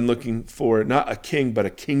always been looking for, not a king, but a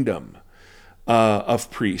kingdom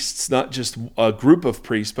of priests, not just a group of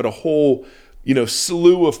priests, but a whole,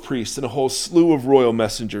 slew of priests and a whole slew of royal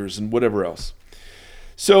messengers and whatever else.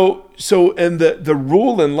 So the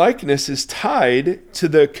rule and likeness is tied to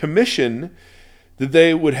the commission that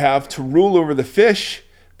they would have to rule over the fish,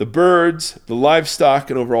 the birds, the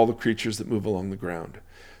livestock, and over all the creatures that move along the ground.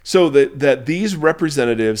 So that these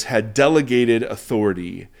representatives had delegated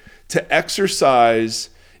authority to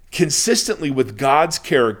exercise consistently with God's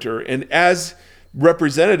character, and as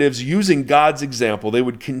representatives using God's example, they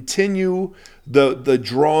would continue the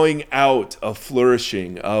drawing out of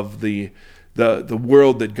flourishing of the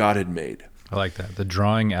world that God had made. I like that. The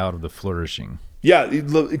drawing out of the flourishing. Yeah,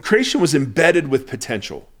 creation was embedded with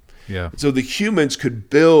potential. Yeah. So the humans could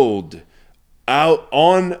build out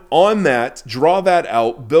on that, draw that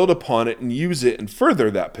out, build upon it, and use it and further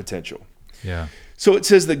that potential. Yeah. So it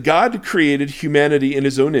says that God created humanity in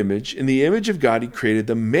his own image. In the image of God, he created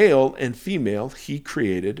them, male and female, he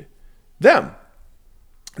created them.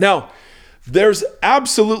 Now, there's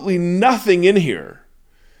absolutely nothing in here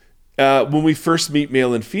when we first meet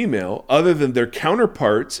male and female, other than their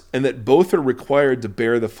counterparts, and that both are required to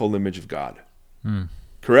bear the full image of God.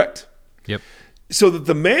 Correct? Yep. So that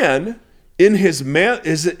the man in his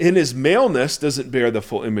maleness doesn't bear the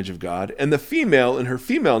full image of God, and the female in her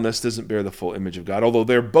femaleness doesn't bear the full image of God, although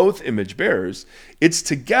they're both image bearers. It's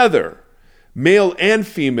together, male and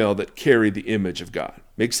female, that carry the image of God.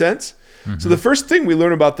 Make sense? Mm-hmm. So the first thing we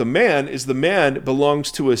learn about the man is the man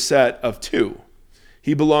belongs to a set of two.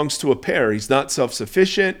 He belongs to a pair. He's not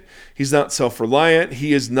self-sufficient. He's not self-reliant.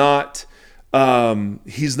 He is not.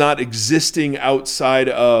 He's not existing outside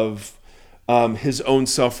of his own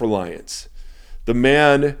self-reliance. The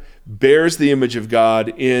man bears the image of God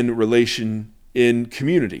in relation, in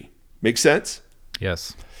community. Make sense?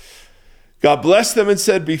 Yes. God blessed them and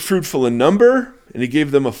said, "Be fruitful in number," and he gave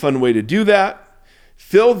them a fun way to do that.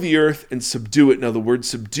 "Fill the earth and subdue it." Now, the word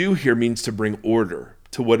 "subdue" here means to bring order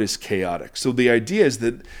to what is chaotic. So the idea is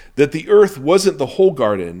that the earth wasn't the whole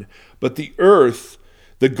garden, but the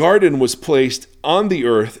garden was placed on the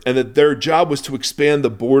earth, and that their job was to expand the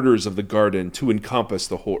borders of the garden to encompass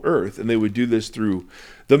the whole earth. And they would do this through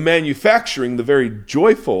the manufacturing, the very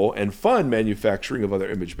joyful and fun manufacturing of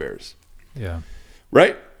other image bearers. Yeah.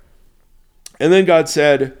 Right? And then God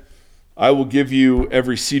said, "I will give you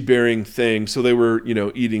every seed-bearing thing." So they were,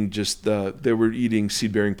 eating eating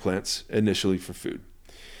seed-bearing plants initially for food.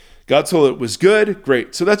 God saw it was good.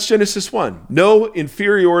 Great. So that's Genesis 1. No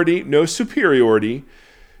inferiority, no superiority.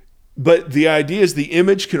 But the idea is the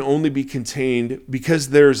image can only be contained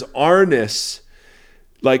because there's R-ness,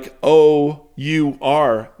 like O-U-R-ness,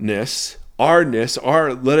 R-ness,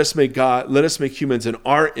 let us make humans in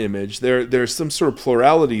our image. There's some sort of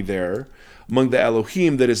plurality there among the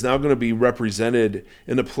Elohim that is now going to be represented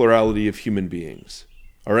in a plurality of human beings.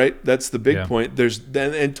 All right, that's the big point. There's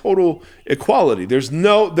and total equality. There's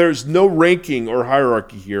no ranking or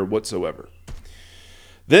hierarchy here whatsoever.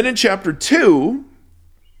 Then in chapter 2,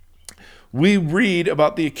 we read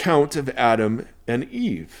about the account of Adam and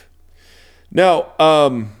Eve. Now,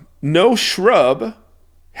 no shrub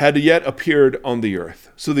had yet appeared on the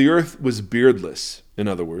earth, so the earth was beardless. In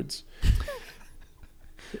other words,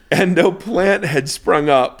 and no plant had sprung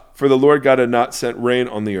up. For the Lord God had not sent rain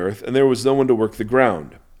on the earth, and there was no one to work the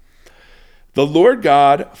ground. The Lord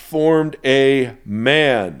God formed a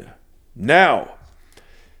man. Now,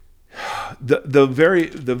 the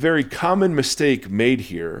very common mistake made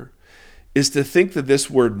here is to think that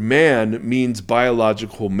this word man means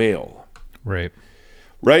biological male. Right.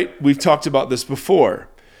 Right? We've talked about this before.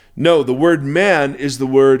 No, the word man is the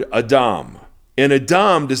word Adam. And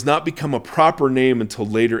Adam does not become a proper name until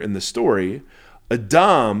later in the story.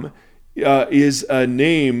 Adam is a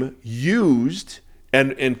name used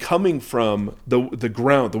and coming from the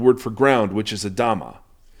ground, the word for ground, which is Adama.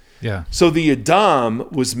 Yeah. So the Adam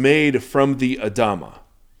was made from the Adama,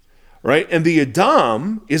 right? And the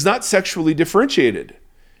Adam is not sexually differentiated.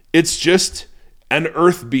 It's just an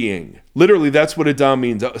earth being. Literally, that's what Adam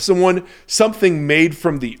means. Something made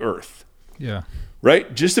from the earth. Yeah.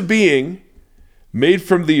 Right? Just a being made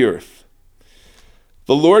from the earth.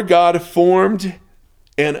 The Lord God formed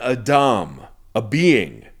an Adam, a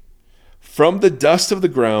being, from the dust of the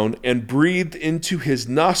ground and breathed into his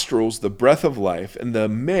nostrils the breath of life, and the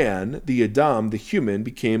man, the Adam, the human,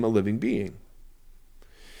 became a living being.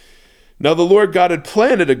 Now the Lord God had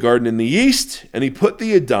planted a garden in the east, and he put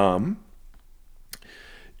the Adam,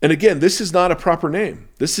 and again, this is not a proper name.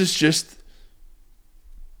 This is just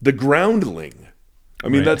the groundling. I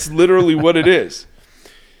mean, That's literally what it is.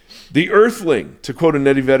 The earthling, to quote an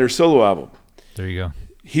Eddie Vedder solo album. There you go.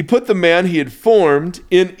 He put the man he had formed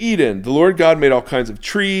in Eden. The Lord God made all kinds of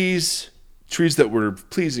trees that were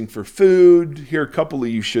pleasing for food. Here, a couple of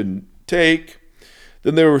you shouldn't take.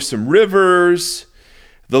 Then there were some rivers.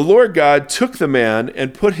 The Lord God took the man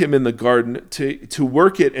and put him in the garden to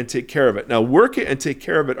work it and take care of it. Now, work it and take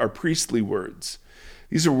care of it are priestly words.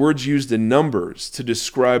 These are words used in Numbers to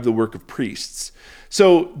describe the work of priests.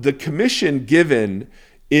 So the commission given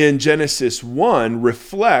in Genesis 1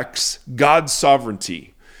 reflects God's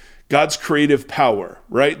sovereignty, God's creative power,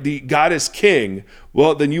 right? God is king.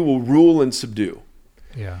 Well, then you will rule and subdue.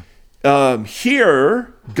 Yeah.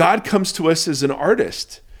 Here, God comes to us as an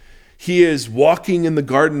artist. He is walking in the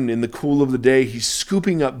garden in the cool of the day. He's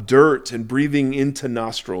scooping up dirt and breathing into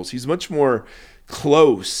nostrils. He's much more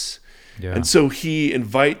close. Yeah. And so he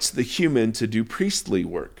invites the human to do priestly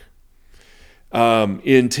work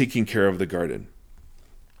in taking care of the garden.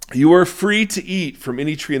 You are free to eat from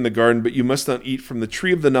any tree in the garden, but you must not eat from the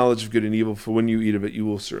tree of the knowledge of good and evil, for when you eat of it, you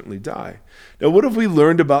will certainly die. Now, what have we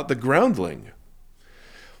learned about the groundling?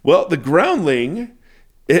 Well, the groundling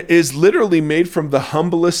is literally made from the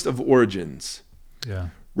humblest of origins. Yeah.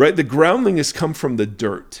 Right? The groundling has come from the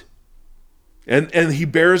dirt. And he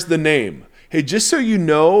bears the name. Hey, just so you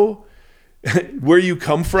know where you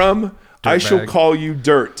come from, I shall call you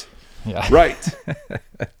dirt. Yeah. Right.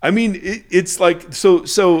 I mean, it's like,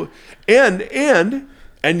 so, and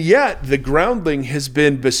yet the groundling has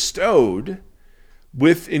been bestowed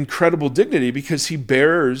with incredible dignity because he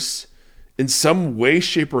bears in some way,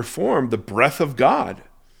 shape, or form the breath of God.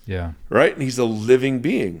 Yeah. Right? And he's a living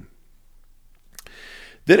being.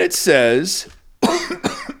 Then it says,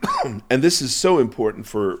 and this is so important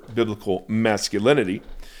for biblical masculinity,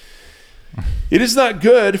 it is not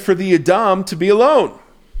good for the Adam to be alone.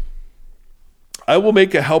 I will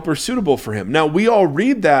make a helper suitable for him. Now, we all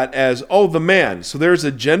read that as, the man. So there's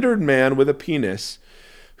a gendered man with a penis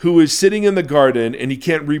who is sitting in the garden and he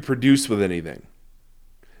can't reproduce with anything.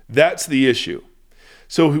 That's the issue.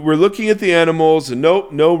 So we're looking at the animals and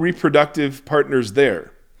no reproductive partners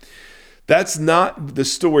there. That's not the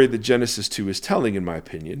story that Genesis 2 is telling, in my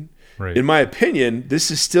opinion. Right. In my opinion,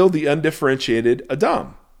 this is still the undifferentiated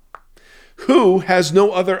Adam, who has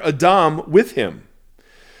no other Adam with him.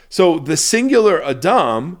 So the singular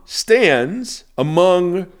Adam stands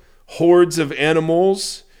among hordes of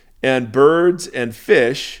animals and birds and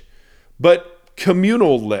fish, but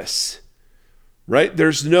communal-less, right?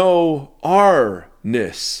 There's no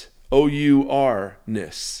R-ness,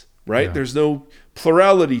 O-U-R-ness, right? Yeah. There's no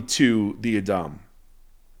plurality to the Adam.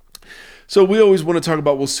 So we always want to talk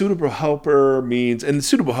about, suitable helper means, and the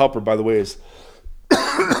suitable helper, by the way, is,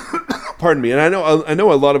 pardon me, and I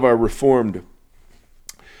know a lot of our Reformed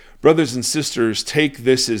brothers and sisters take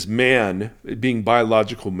this as man being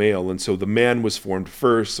biological male, and so the man was formed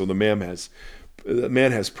first, so the man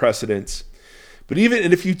has precedence. But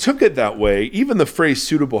and if you took it that way, even the phrase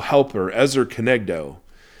suitable helper, ezer kenegdo,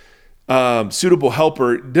 suitable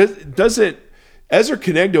helper, doesn't, ezer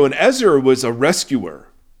kenegdo, and ezer was a rescuer.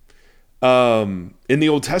 In the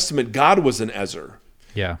Old Testament, God was an ezer.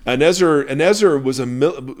 Yeah. An ezer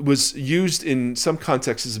was used in some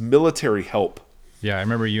contexts as military help. Yeah, I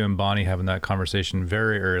remember you and Bonnie having that conversation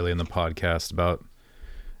very early in the podcast about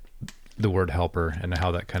the word helper and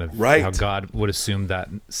how that kind of, how God would assume that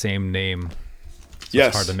same name. So Yes.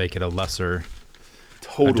 It's hard to make it a lesser,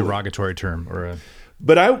 Totally. a derogatory term or a...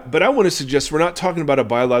 But I want to suggest we're not talking about a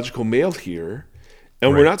biological male here,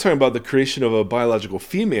 and we're Right. not talking about the creation of a biological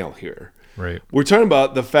female here. Right. We're talking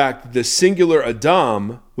about the fact that the singular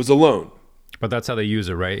Adam was alone. But that's how they use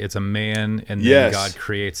it, right? It's a man, and then Yes. God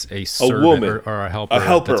creates a servant woman. or a helper. A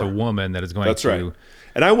helper. That's a woman that is going That's to... right.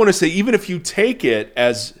 And I want to say, even if you take it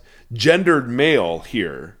as gendered male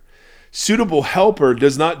here, suitable helper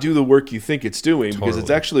does not do the work you think it's doing because it's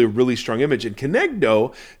Totally. actually a really strong image. And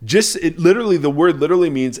kenegdo, the word literally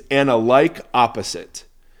means an alike opposite.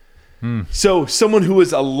 So someone who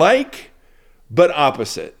is alike but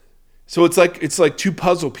opposite. So it's like two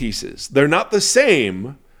puzzle pieces. They're not the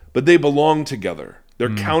same, but they belong together.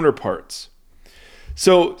 They're counterparts.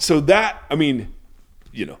 So that, I mean,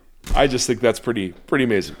 I just think that's pretty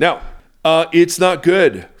amazing. Now, it's not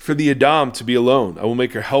good for the Adam to be alone. I will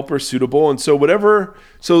make her helper suitable. And so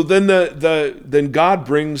then God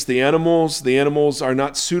brings the animals. The animals are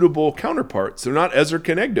not suitable counterparts. They're not Ezer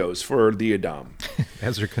Kenegdos for the Adam.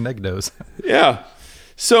 Ezer Kenegdos. Yeah.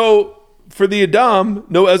 So for the Adam,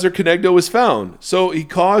 no Ezer Kenegdo was found. So he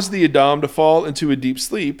caused the Adam to fall into a deep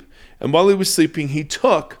sleep. And while he was sleeping, he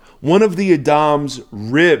took one of the Adam's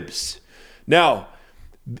ribs. Now,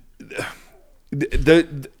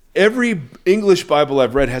 every English Bible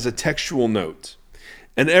I've read has a textual note.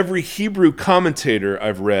 And every Hebrew commentator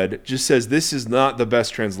I've read just says this is not the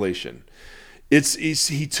best translation.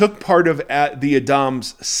 He took part of the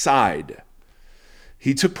Adam's side.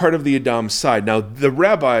 He took part of the Adam's side. Now, the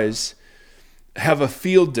rabbis have a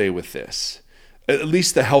field day with this. At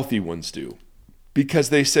least the healthy ones do. Because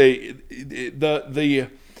they say the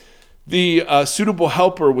suitable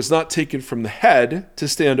helper was not taken from the head to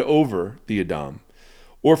stand over the Adam,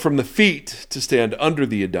 or from the feet to stand under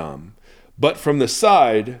the Adam, but from the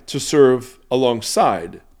side to serve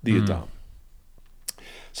alongside the Adam.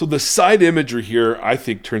 So the side imagery here, I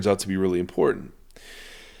think, turns out to be really important.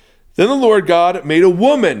 Then the Lord God made a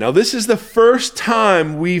woman. Now this is the first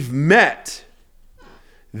time we've met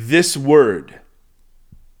this word.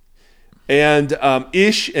 And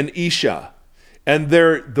Ish and Isha. And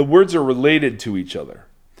the words are related to each other.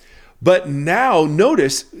 But now,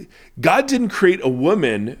 notice, God didn't create a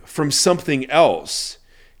woman from something else.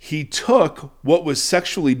 He took what was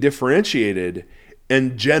sexually differentiated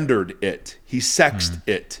and gendered it. He sexed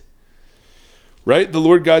it. Right? The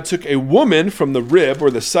Lord God took a woman from the rib or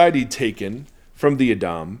the side he'd taken from the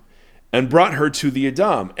Adam and brought her to the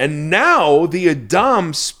Adam. And now the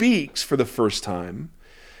Adam speaks for the first time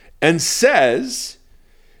and says,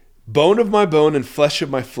 bone of my bone and flesh of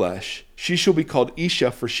my flesh, she shall be called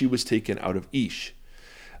Isha, for she was taken out of Ish.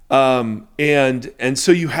 And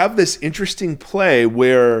so you have this interesting play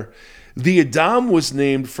where the Adam was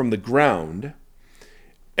named from the ground,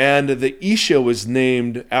 and the Isha was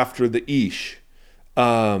named after the Ish.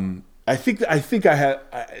 I think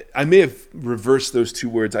I may have reversed those two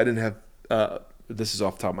words. I didn't have this is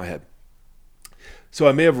off the top of my head, so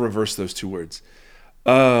I may have reversed those two words.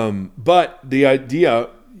 But the idea,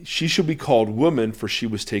 she shall be called woman, for she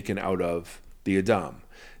was taken out of the Adam.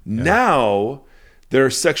 Yeah. Now they're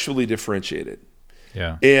sexually differentiated.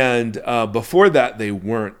 Yeah. And before that, they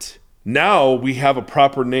weren't. Now we have a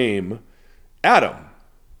proper name, Adam.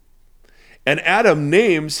 And Adam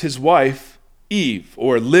names his wife Eve,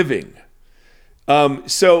 or living.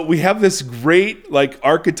 So we have this great,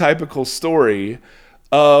 archetypical story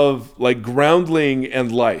of groundling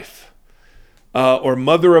and life. Or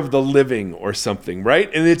mother of the living or something, right?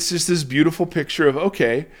 And it's just this beautiful picture of,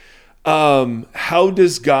 okay, how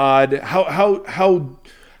does God, how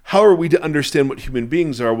are we to understand what human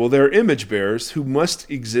beings are? Well, they're image bearers who must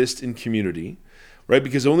exist in community, right?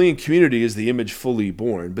 Because only in community is the image fully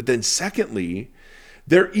born. But then secondly,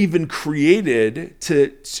 they're even created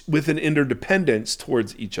with an interdependence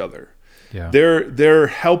towards each other. Yeah. They're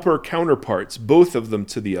helper counterparts, both of them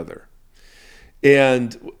to the other.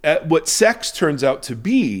 And what sex turns out to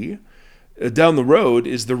be down the road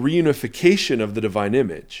is the reunification of the divine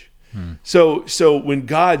image. So when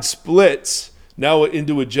God splits now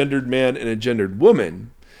into a gendered man and a gendered woman,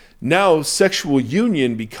 now sexual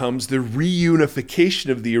union becomes the reunification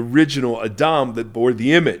of the original Adam that bore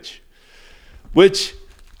the image, which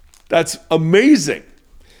that's amazing.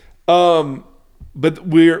 But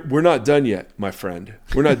we're not done yet, my friend.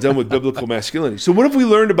 We're not done with biblical masculinity. So what have we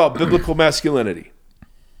learned about biblical masculinity?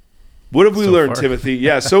 What have we learned, far? Timothy?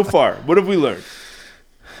 Yeah, so far. What have we learned?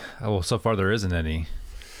 Well, so far there isn't any.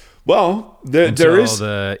 Well, there is.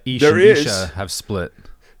 The Ish and Isha have split.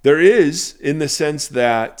 There is, in the sense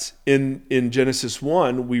that in Genesis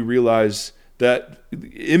 1, we realize that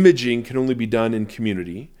imaging can only be done in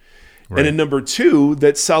community. Right. And in number 2,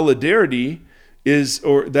 that solidarity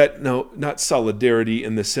not solidarity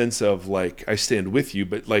in the sense of I stand with you,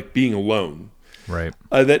 but being alone. Right.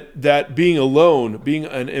 That being alone, being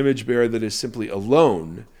an image bearer that is simply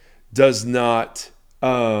alone, does not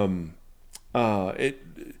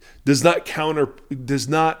does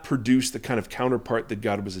not produce the kind of counterpart that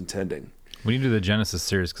God was intending. We need to do the Genesis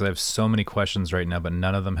series because I have so many questions right now, but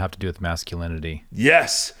none of them have to do with masculinity.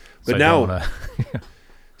 Yes, but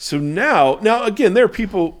So now again, there are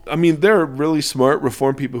people, there are really smart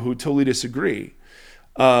Reformed people who totally disagree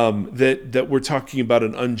that we're talking about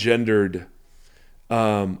an ungendered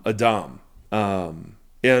Adam.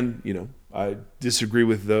 And, I disagree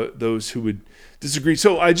with those who would disagree.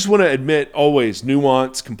 So I just want to admit always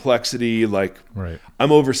nuance, complexity. Like Right. I'm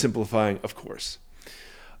oversimplifying, of course.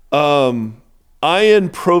 Ian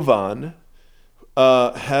Provan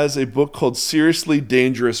has a book called Seriously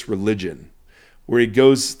Dangerous Religion, where he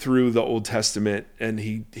goes through the Old Testament and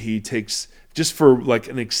he takes, just for like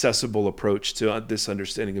an accessible approach to this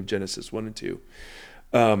understanding of Genesis 1 and 2,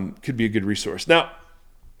 could be a good resource. Now,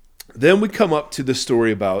 then we come up to the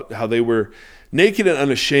story about how they were naked and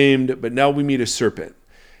unashamed, but now we meet a serpent.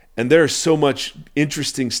 And there's so much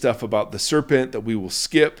interesting stuff about the serpent that we will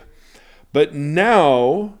skip. But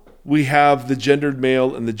now we have the gendered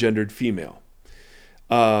male and the gendered female.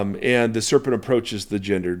 And the serpent approaches the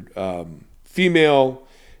gendered female.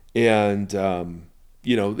 And,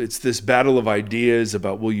 it's this battle of ideas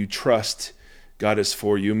about, will you trust God is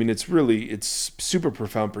for you? I mean, it's super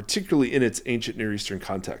profound, particularly in its ancient Near Eastern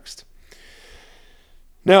context.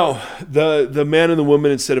 Now, the man and the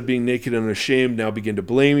woman, instead of being naked and unashamed, now begin to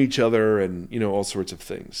blame each other and, all sorts of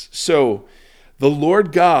things. So the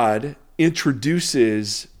Lord God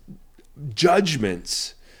introduces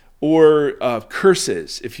judgments or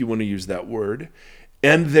curses, if you want to use that word,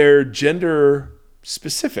 and they're gender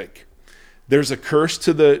specific. There's a curse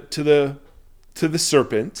to the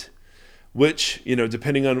serpent, which,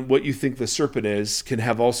 depending on what you think the serpent is, can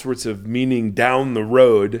have all sorts of meaning down the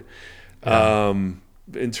road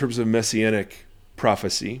in terms of messianic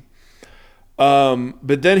prophecy.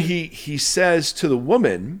 But then he says to the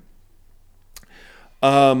woman,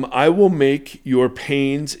 I will make your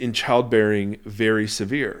pains in childbearing very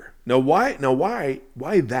severe. Now, why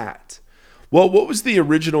that? Well, what was the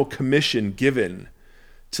original commission given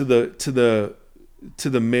to the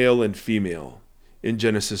male and female in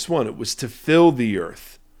Genesis 1? It was to fill the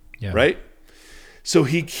earth, right? So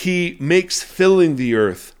he makes filling the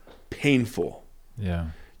earth painful. Yeah.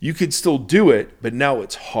 You could still do it, but now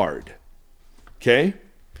it's hard. Okay?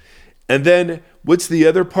 And then what's the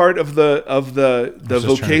other part of the I was just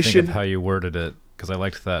vocation? trying to think of how you worded it, because I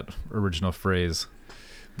liked that original phrase.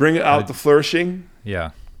 Bring out the flourishing.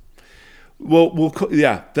 Yeah. Well,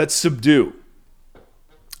 that's subdue.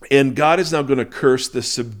 And God is now going to curse the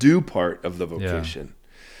subdue part of the vocation,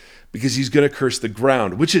 because he's going to curse the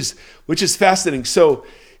ground, which is fascinating. So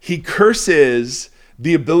he curses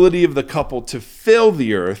the ability of the couple to fill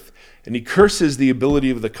the earth, and he curses the ability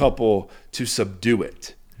of the couple to subdue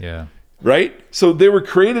it. Yeah. Right? So they were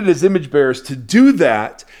created as image bearers to do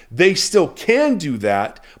that. They still can do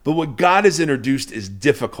that, but what God has introduced is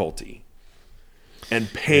difficulty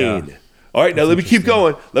and pain. Yeah. All right, now let me keep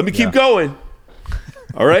going.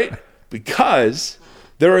 All right? Because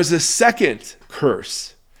there is a second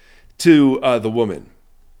curse to the woman.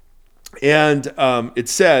 And it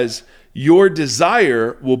says, your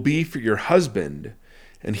desire will be for your husband,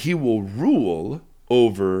 and he will rule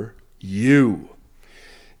over you.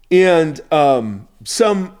 And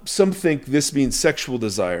some think this means sexual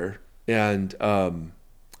desire, and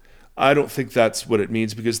I don't think that's what it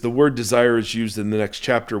means, because the word desire is used in the next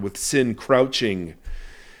chapter with sin crouching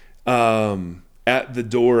at the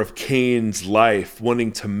door of Cain's life,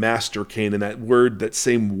 wanting to master Cain, and that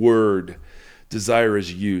same word, desire,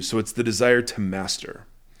 is used. So it's the desire to master.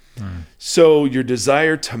 So your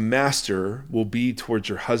desire to master will be towards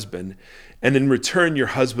your husband, and in return your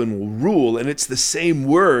husband will rule. And it's the same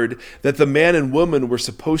word that the man and woman were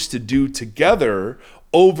supposed to do together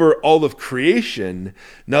over all of creation.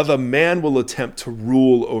 Now the man will attempt to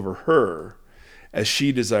rule over her as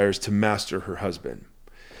she desires to master her husband.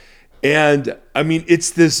 And I mean,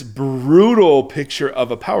 it's this brutal picture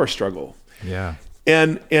of a power struggle. Yeah.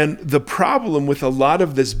 And the problem with a lot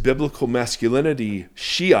of this biblical masculinity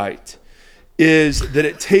Shiite is that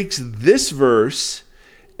it takes this verse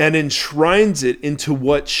and enshrines it into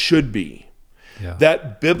what should be. Yeah.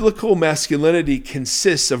 That biblical masculinity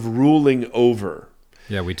consists of ruling over.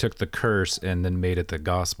 Yeah, we took the curse and then made it the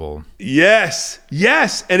gospel. Yes,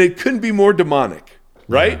 and it couldn't be more demonic,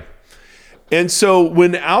 right? Yeah. And so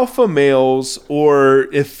when alpha males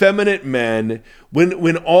or effeminate men,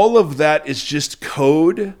 when all of that is just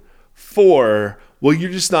code for, well,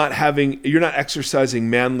 you're not exercising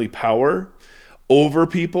manly power over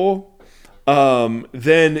people,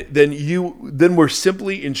 then we're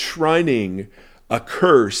simply enshrining a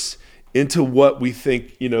curse into what we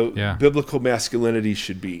think, biblical masculinity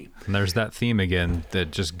should be. And there's that theme again,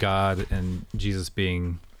 that just God and Jesus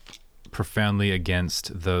being profoundly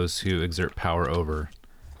against those who exert power over.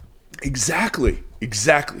 Exactly.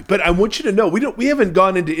 But I want you to know, we haven't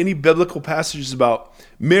gone into any biblical passages about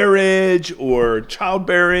marriage or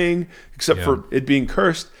childbearing, except for it being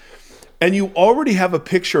cursed. And you already have a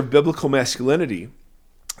picture of biblical masculinity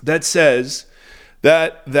that says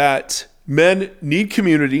that men need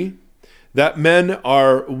community, that men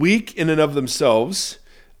are weak in and of themselves,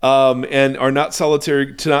 and are not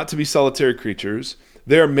to be solitary creatures.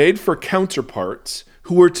 They are made for counterparts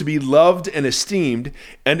who are to be loved and esteemed,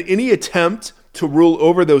 and any attempt to rule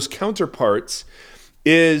over those counterparts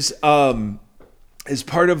is part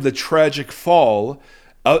of the tragic fall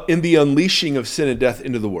in the unleashing of sin and death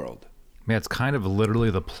into the world. Man, it's kind of literally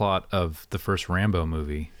the plot of the first Rambo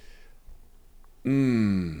movie.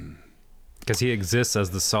 Because he exists as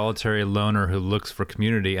the solitary loner who looks for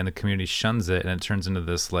community, and the community shuns it, and it turns into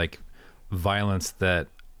this like violence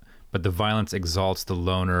but the violence exalts the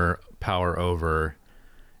loner power over,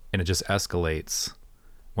 and it just escalates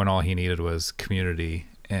when all he needed was community.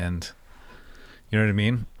 And you know what I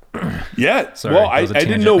mean? Yeah. Sorry, well, I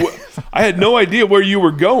didn't know. I had no idea where you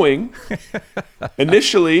were going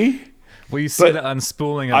initially. Well, you see the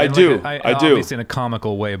unspooling of it. I do. Obviously in a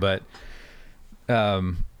comical way, but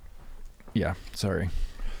yeah, sorry.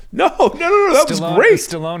 No, that was great.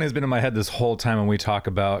 Stallone has been in my head this whole time when we talk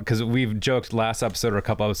about, because we've joked last episode or a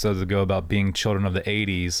couple episodes ago about being children of the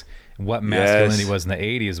 80s. What masculinity was in the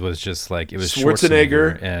 80s was just like, it was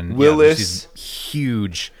Schwarzenegger and Willis. These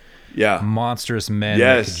huge, monstrous men.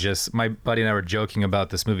 That could just, my buddy and I were joking about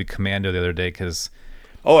this movie Commando the other day, because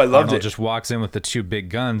I loved Arnold it. just walks in with the two big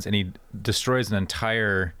guns and he destroys an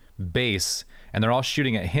entire base, and they're all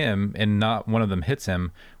shooting at him, and not one of them hits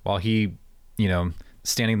him, while he,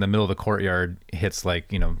 standing in the middle of the courtyard, hits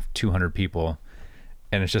 200 people.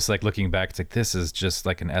 And it's just like, looking back, it's like, this is just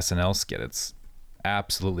like an SNL skit. It's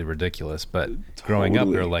absolutely ridiculous. But growing up,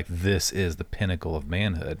 they're like, this is the pinnacle of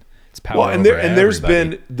manhood. It's power over everybody.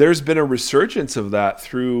 And there's been a resurgence of that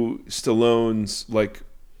through Stallone's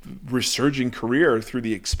resurging career, through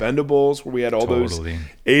the Expendables, where we had all those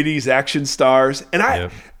 80s action stars, and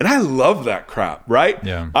I love that crap, right?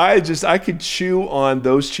 Yeah. I could chew on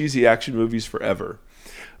those cheesy action movies forever.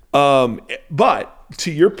 But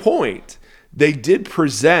to your point, they did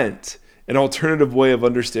present an alternative way of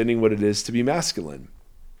understanding what it is to be masculine.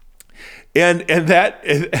 And that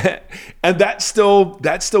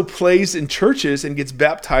still plays in churches and gets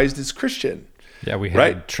baptized as Christian. Yeah, we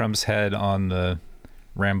had Trump's head on the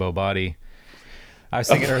Rambo body. I was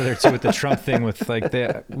thinking earlier too with the Trump thing, with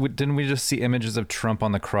didn't we just see images of Trump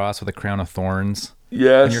on the cross with a crown of thorns?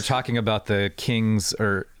 Yes. And you're talking about the kings,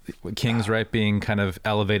 right, being kind of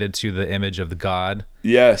elevated to the image of the God.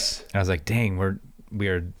 Yes. And I was like, dang, we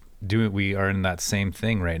are in that same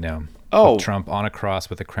thing right now. Oh, with Trump on a cross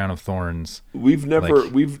with a crown of thorns. We've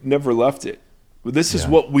never left it. This is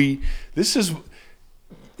what we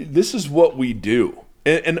do,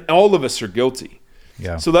 and all of us are guilty.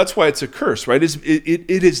 Yeah. So that's why it's a curse, right?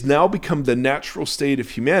 It has now become the natural state of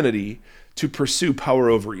humanity to pursue power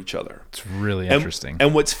over each other. It's really interesting.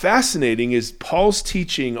 And what's fascinating is Paul's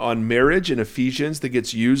teaching on marriage in Ephesians, that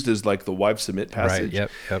gets used as like the wife submit passage, Yep.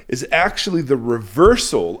 is actually the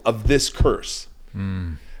reversal of this curse.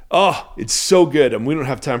 Oh, it's so good. And we don't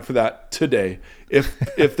have time for that today.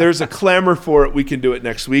 If there's a clamor for it, we can do it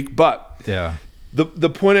next week. But the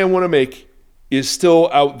point I want to make is still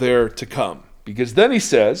out there to come. Because then he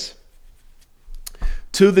says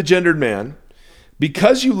to the gendered man,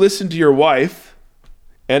 because you listened to your wife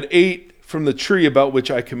and ate from the tree about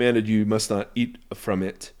which I commanded you must not eat from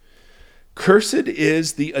it, cursed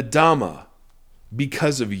is the Adamah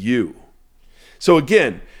because of you. So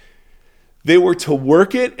again, they were to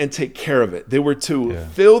work it and take care of it. They were to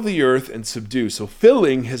fill the earth and subdue. So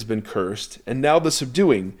filling has been cursed, and now the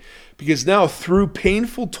subduing, because now through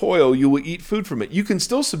painful toil you will eat food from it. You can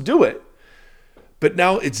still subdue it, but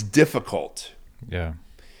now it's difficult. Yeah.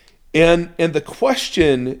 And the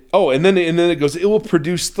question, and then it goes, it will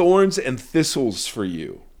produce thorns and thistles for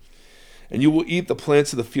you, and you will eat the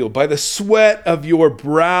plants of the field by the sweat of your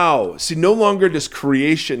brow. See, no longer does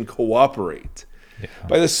creation cooperate. Yeah.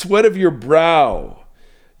 By the sweat of your brow,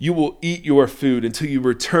 you will eat your food until you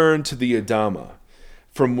return to the Adamah,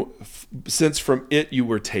 since from it you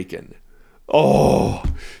were taken. Oh,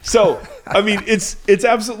 so I mean, it's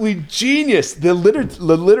absolutely genius. The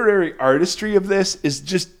literary artistry of this is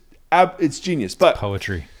just it's genius. But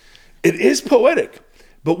poetry. It is poetic.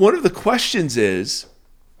 But one of the questions is,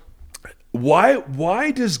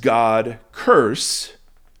 why does God curse?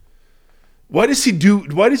 Why does he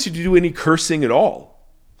do any cursing at all?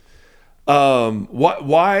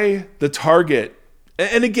 Why the target?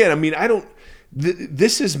 And again, I mean,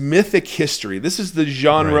 this is mythic history. This is the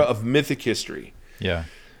genre of mythic history. Yeah.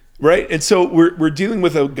 Right? And so we're dealing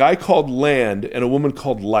with a guy called Land and a woman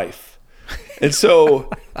called Life. And so,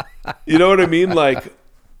 you know what I mean?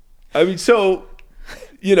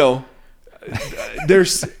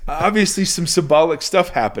 there's obviously some symbolic stuff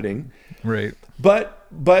happening, Right. but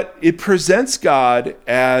it presents God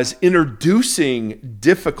as introducing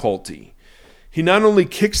difficulty. He not only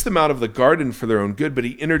kicks them out of the garden for their own good, but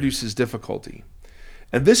he introduces difficulty.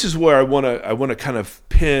 And this is where I want to kind of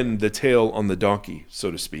pin the tail on the donkey,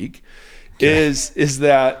 so to speak, is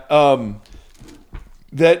that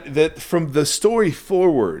that from the story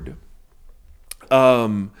forward,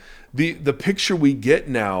 the picture we get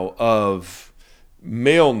now of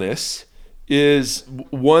maleness is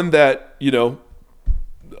one that,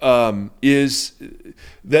 is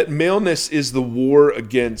that maleness is the war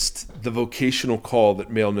against the vocational call that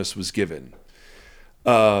maleness was given.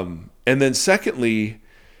 And then secondly,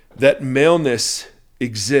 that maleness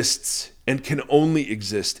exists and can only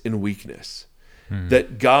exist in weakness.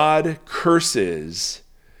 That God curses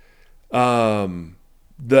the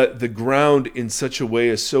ground in such a way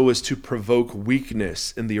as to provoke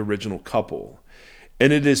weakness in the original couple.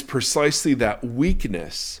 And it is precisely that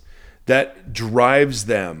weakness that drives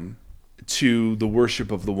them to the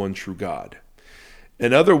worship of the one true God.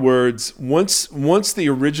 In other words, once the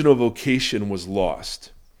original vocation was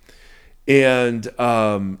lost, and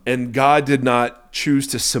God did not choose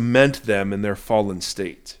to cement them in their fallen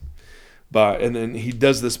state, and then he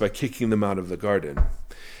does this by kicking them out of the garden.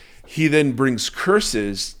 He then brings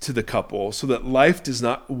curses to the couple so that life does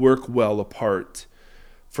not work well apart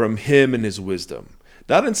from him and his wisdom.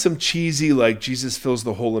 Not in some cheesy, like Jesus fills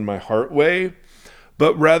the hole in my heart way,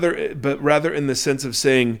 but rather in the sense of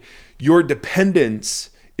saying your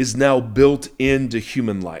dependence is now built into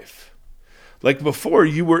human life. Like before,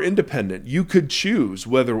 you were independent. You could choose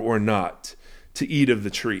whether or not to eat of the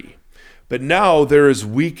tree. But now there is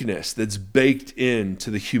weakness that's baked into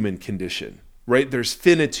the human condition, right? There's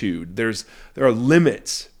finitude. There are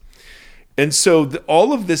limits. And so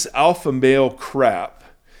all of this alpha male crap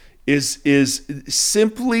is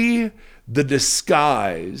simply the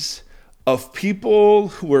disguise of people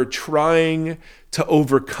who are trying to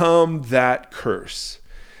overcome that curse.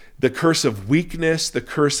 The curse of weakness, the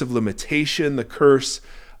curse of limitation, the curse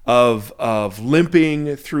of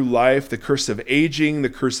limping through life, the curse of aging, the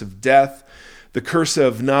curse of death, the curse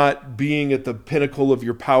of not being at the pinnacle of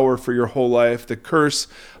your power for your whole life, the curse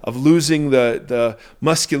of losing the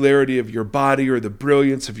muscularity of your body or the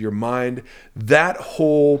brilliance of your mind. That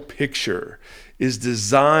whole picture is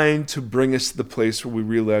designed to bring us to the place where we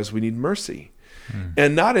realize we need mercy.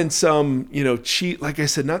 And not in some, cheat, like I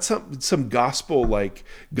said, not some gospel like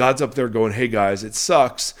God's up there going, hey guys, it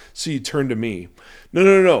sucks, so you turn to me.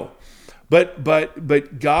 No.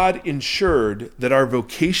 But God ensured that our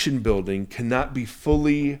vocation building cannot be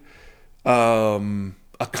fully accomplished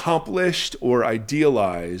or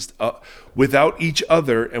idealized without each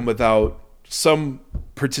other and without some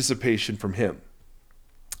participation from him.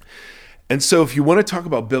 And so if you want to talk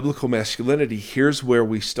about biblical masculinity, here's where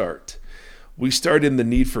we start. We start in the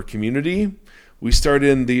need for community. We start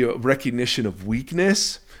in the recognition of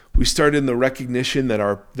weakness. We start in the recognition that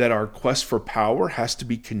our quest for power has to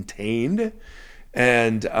be contained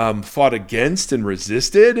and fought against and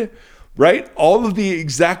resisted, right? All of the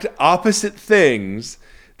exact opposite things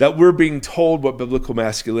that we're being told what biblical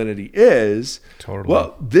masculinity is. Totally.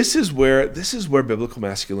 Well, this is where biblical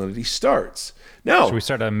masculinity starts. Now, should we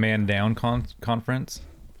start a man down conference?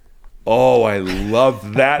 Oh, I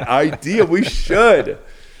love that idea. We should.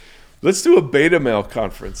 Let's do a beta male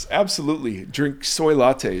conference. Absolutely. Drink soy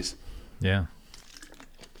lattes. Yeah.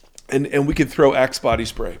 And we can throw Axe body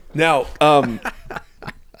spray. Now,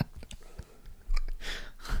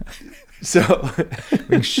 so we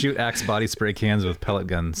can shoot Axe body spray cans with pellet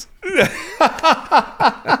guns.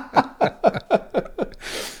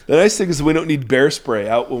 The nice thing is we don't need bear spray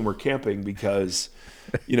out when we're camping because,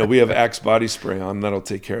 we have Axe body spray on. That'll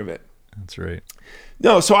take care of it. That's right.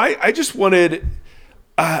 No, so I just wanted,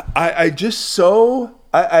 I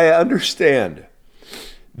understand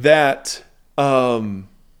that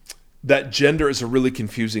that gender is a really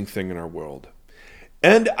confusing thing in our world.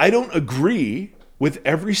 And I don't agree with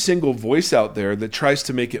every single voice out there that tries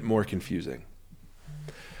to make it more confusing.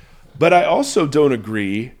 But I also don't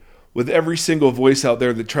agree with every single voice out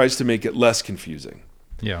there that tries to make it less confusing.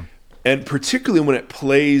 Yeah. And particularly when it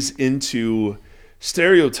plays into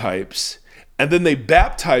stereotypes, and then they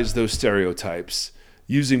baptize those stereotypes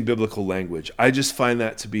using biblical language. I just find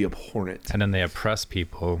that to be abhorrent. And then they oppress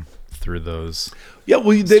people through those. Yeah,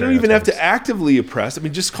 well, they don't even have to actively oppress. I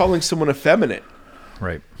mean, just calling someone effeminate.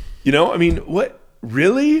 Right. What?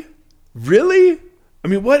 Really? I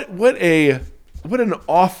mean, what an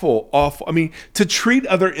awful. I mean, to treat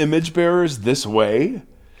other image bearers this way.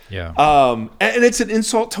 Yeah. And it's an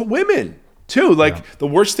insult to women too. Like the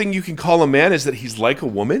worst thing you can call a man is that he's like a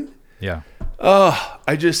woman. Yeah.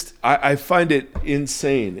 I find it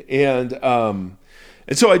insane. And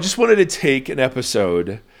so I just wanted to take an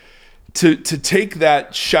episode to take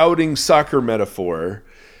that shouting soccer metaphor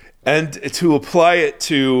and to apply it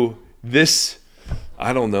to this,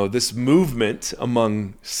 I don't know, this movement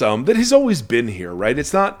among some that has always been here, right?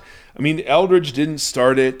 It's not, I mean, Eldridge didn't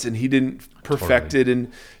start it and he didn't perfect it,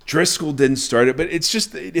 and Driscoll didn't start it, but it's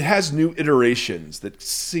just, it has new iterations that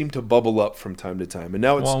seem to bubble up from time to time. And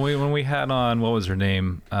now it's... Well, when we had on, what was her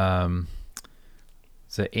name?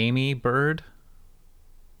 Is it Amy Bird?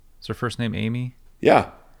 Is her first name Amy?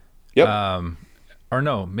 Yeah. Yep. Or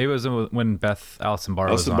no, maybe it was when Allison Barr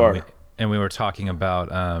was on, and we were talking about,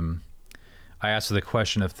 I asked her the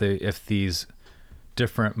question if these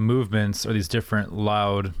different movements or these different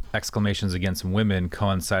loud exclamations against women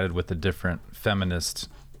coincided with the different feminist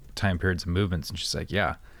time periods and movements, and she's like,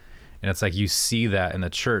 yeah. And it's like you see that in the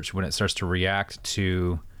church when it starts to react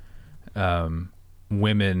to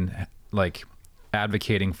women like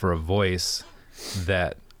advocating for a voice,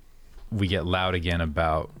 that we get loud again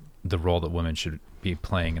about the role that women should be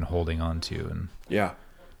playing and holding on to. And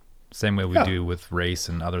same way we do with race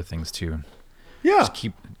and other things too. Just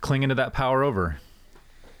keep clinging to that power over.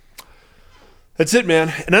 That's it,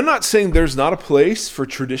 man. And I'm not saying there's not a place for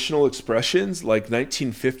traditional expressions like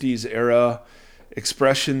 1950s era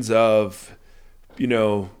expressions of,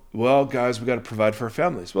 well, guys, we got to provide for our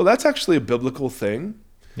families. Well, that's actually a biblical thing.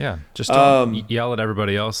 Yeah. Just don't yell at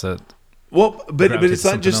everybody else but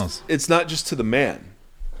it's not just to the man.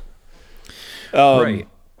 Right.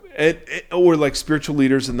 Or like spiritual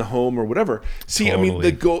leaders in the home or whatever. See, Totally. I mean,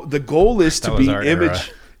 the goal is to be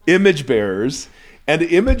image bearers, and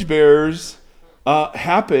image bearers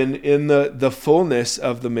happen in the fullness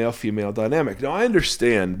of the male-female dynamic. Now, I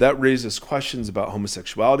understand that raises questions about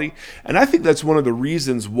homosexuality, and I think that's one of the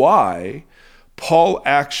reasons why Paul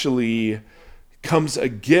actually comes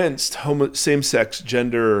against same-sex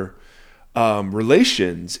gender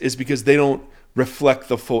relations, is because they don't reflect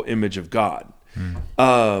the full image of God.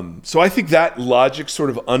 So I think that logic sort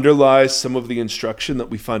of underlies some of the instruction that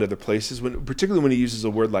we find other places, particularly when he uses a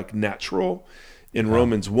word like natural in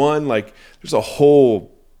Romans 1. Like there's a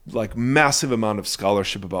whole like massive amount of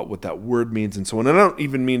scholarship about what that word means and so on. And I don't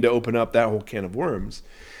even mean to open up that whole can of worms,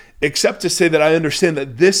 except to say that I understand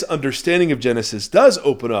that this understanding of Genesis does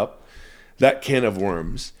open up that can of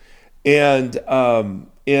worms. And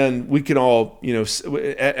we can all,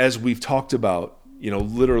 as we've talked about,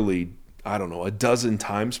 literally, I don't know, a dozen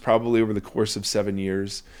times probably over the course of 7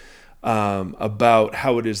 years, about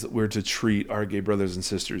how it is that we're to treat our gay brothers and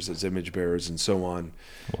sisters as image bearers and so on.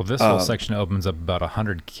 Well, this whole section opens up about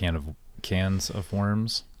 100 cans of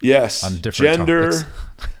worms. Yes. On different gender.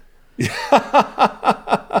 Topics.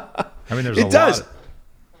 I mean,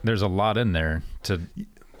 there's a lot in there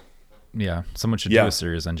someone should do a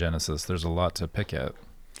series on Genesis. There's a lot to pick at.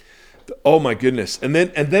 Oh my goodness. And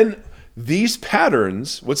then these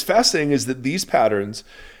patterns, what's fascinating is that these patterns,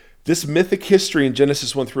 this mythic history in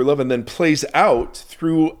Genesis 1 through 11 then plays out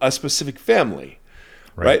through a specific family,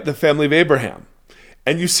 right? The family of Abraham.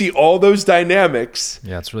 And you see all those dynamics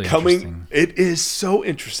it's really coming. Interesting. It is so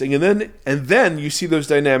interesting. And then you see those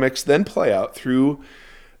dynamics then play out through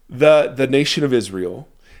the nation of Israel.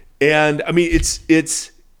 And I mean,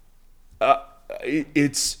 it's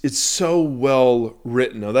so well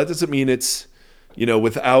written. Now that doesn't mean it's,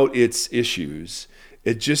 without its issues.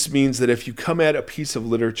 It just means that if you come at a piece of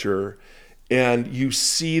literature and you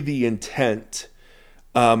see the intent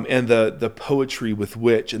and the poetry with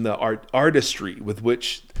which, and the artistry with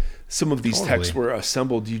which some of these texts were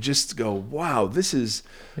assembled, you just go, wow, this is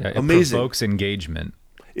amazing. It provokes engagement.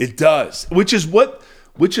 It does, which is what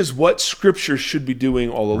Scripture should be doing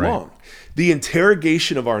all along. Right. The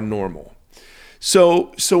interrogation of our normal.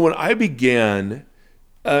 So when I began,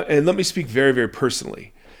 and let me speak very, very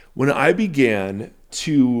personally, when I began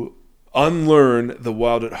to unlearn the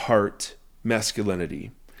wild at heart masculinity,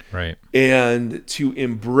 right, and to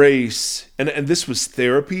embrace, and this was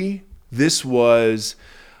therapy. This was,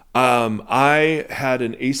 I had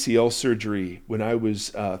an ACL surgery when I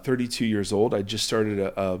was 32 years old. I just started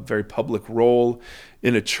a very public role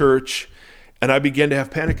in a church, and I began to have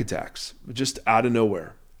panic attacks just out of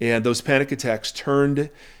nowhere. And those panic attacks turned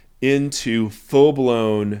into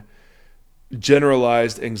full-blown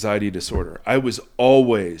generalized anxiety disorder. I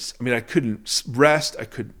couldn't rest, I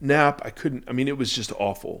couldn't nap, it was just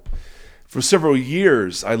awful. For several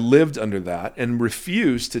years, I lived under that and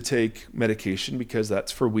refused to take medication because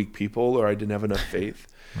that's for weak people, or I didn't have enough faith.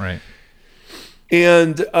 Right.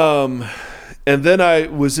 And then I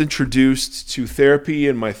was introduced to therapy,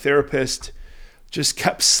 and my therapist just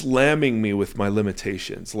kept slamming me with my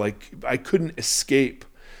limitations. Like I couldn't escape.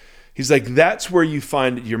 He's like, that's where you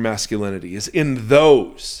find your masculinity, is in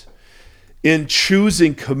those, in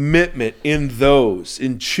choosing commitment in those,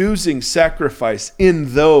 in choosing sacrifice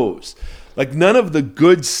in those. Like none of the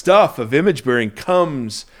good stuff of image bearing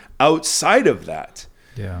comes outside of that.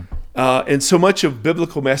 Yeah. And so much of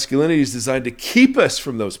biblical masculinity is designed to keep us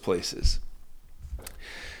from those places.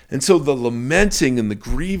 And so the lamenting and the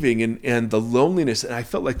grieving and the loneliness, and I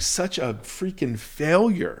felt like such a freaking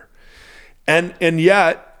failure. And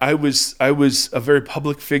yet I was a very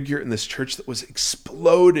public figure in this church that was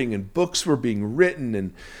exploding, and books were being written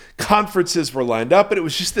and conferences were lined up. And it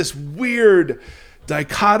was just this weird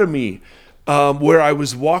dichotomy where I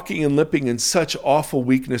was walking and limping in such awful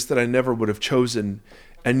weakness that I never would have chosen.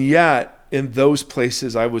 And yet in those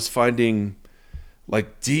places I was finding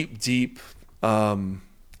like deep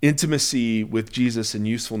intimacy with Jesus and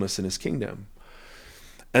usefulness in his kingdom.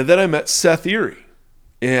 And then I met Seth Erie,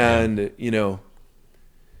 and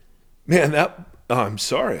man, I'm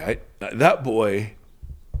sorry, that boy,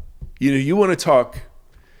 you want to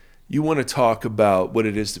talk about what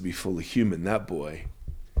it is to be fully human. That boy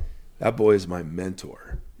is my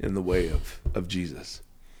mentor in the way of Jesus.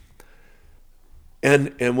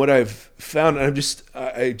 And what I've found, and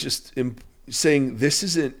I just am saying, this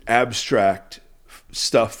isn't abstract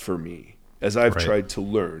stuff for me as I've tried to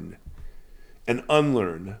learn and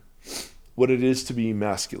unlearn what it is to be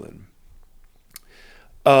masculine.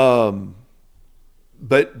 But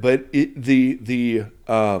the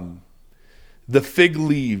fig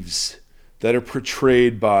leaves that are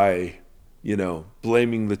portrayed by,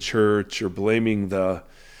 blaming the church or blaming the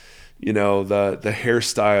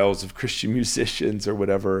hairstyles of Christian musicians or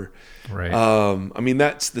whatever. Right. I mean,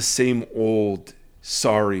 that's the same old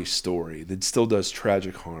sorry story that still does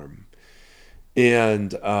tragic harm.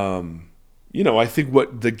 And, I think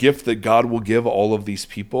what the gift that God will give all of these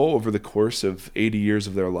people over the course of 80 years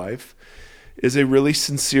of their life is a really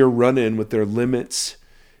sincere run-in with their limits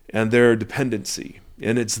and their dependency.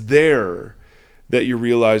 And it's there that you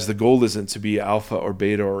realize the goal isn't to be alpha or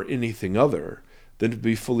beta or anything other than to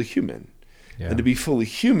be fully human. Yeah. And to be fully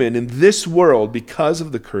human in this world, because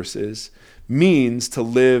of the curses, means to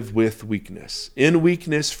live with weakness, in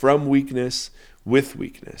weakness, from weakness, with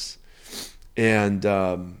weakness. And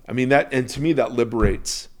and to me that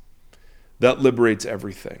liberates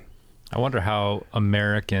everything. I wonder how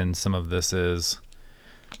American some of this is.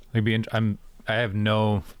 Maybe I have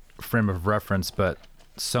no frame of reference, but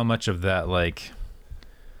so much of that, like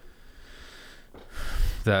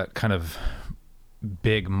that kind of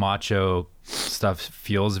big macho stuff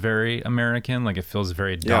feels very American. Like it feels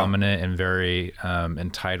very dominant and very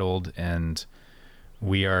entitled, and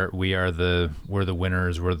we're the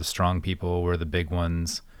winners, we're the strong people, we're the big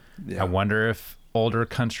ones. I wonder if older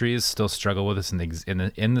countries still struggle with this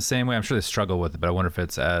in the same way. I'm sure they struggle with it, but I wonder if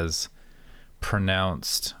it's as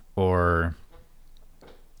pronounced or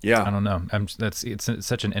I don't know. It's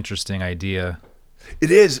such an interesting idea.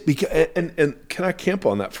 It is, because and can I camp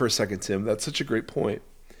on that for a second, Tim? That's such a great point.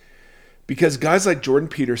 Because guys like Jordan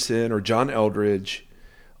Peterson or John Eldredge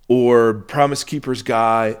or Promise Keepers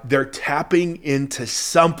guy, they're tapping into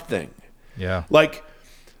something. Yeah. Like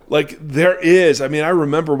there is, I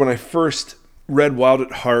remember when I first read Wild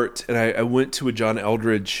at Heart and I went to a John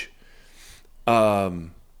Eldredge,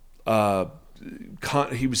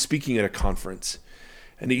 he was speaking at a conference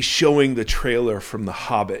and he's showing the trailer from The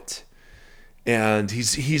Hobbit. And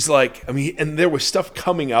he's like, and there was stuff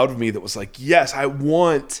coming out of me that was like, yes, I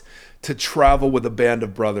want to travel with a band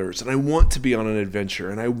of brothers, and I want to be on an adventure,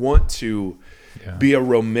 and I want to be a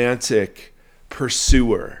romantic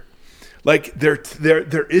pursuer. Like there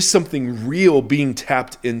is something real being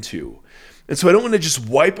tapped into. And so I don't want to just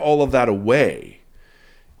wipe all of that away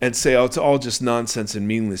and say, oh, it's all just nonsense and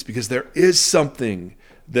meaningless, because there is something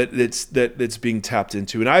that's being tapped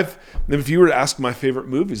into. And if you were to ask my favorite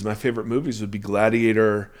movies would be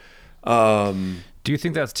Gladiator. Do you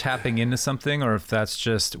think that's tapping into something, or if that's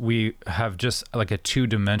just, we have just like a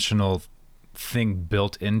two-dimensional thing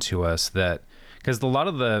built into us that, because a lot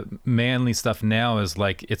of the manly stuff now is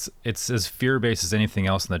like, it's as fear-based as anything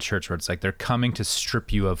else in the church, where it's like they're coming to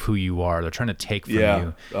strip you of who you are. They're trying to take from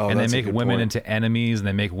you. Oh, and they make women into enemies, and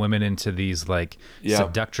they make women into these like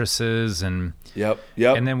seductresses. And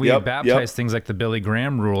and then we baptize things like the Billy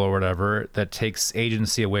Graham rule or whatever that takes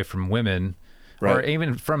agency away from women. Right. Or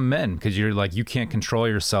even from men, because you're like, you can't control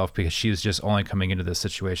yourself because she's just only coming into this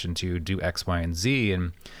situation to do X, Y, and Z.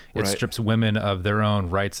 And it strips women of their own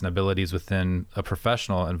rights and abilities within a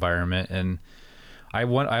professional environment. And I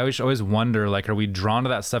always wonder, like, are we drawn to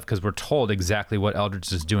that stuff because we're told exactly what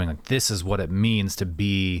Eldridge is doing? Like, this is what it means to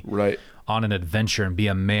be Right. on an adventure and be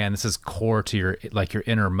a man. This is core to your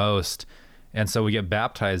innermost. And so we get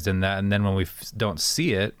baptized in that. And then when we don't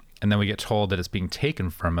see it, and then we get told that it's being taken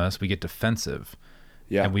from us, we get defensive.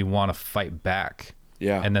 Yeah. And we want to fight back.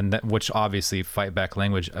 Yeah. And then which obviously fight back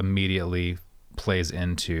language immediately plays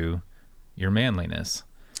into your manliness.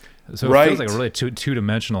 So it feels like a really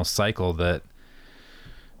two-dimensional cycle that,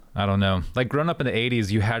 I don't know. Like, growing up in the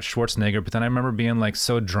 80s, you had Schwarzenegger, but then I remember being like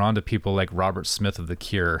so drawn to people like Robert Smith of The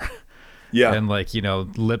Cure. Yeah. And like, you know,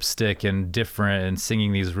 Lipstick and Different, and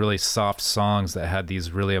singing these really soft songs that had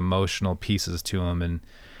these really emotional pieces to them, and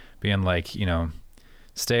being like, you know,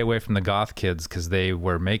 stay away from the goth kids because they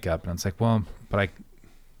wear makeup. And it's like, well, but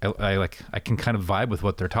I can kind of vibe with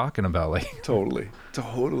what they're talking about. Like, Totally.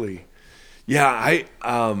 Yeah.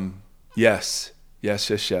 Yes.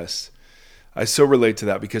 I so relate to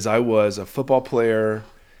that because I was a football player.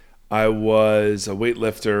 I was a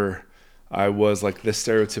weightlifter. I was like the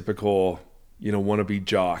stereotypical, you know, wannabe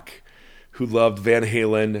jock who loved Van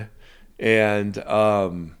Halen, and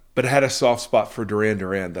but had a soft spot for Duran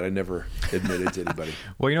Duran that I never admitted to anybody.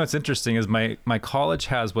 Well, you know what's interesting is my college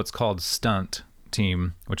has what's called stunt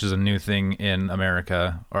team, which is a new thing in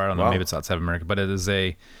America, or I don't know, maybe it's outside of America, but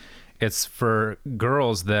it's for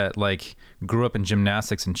girls that like grew up in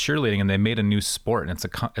gymnastics and cheerleading, and they made a new sport, and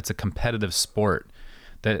it's a competitive sport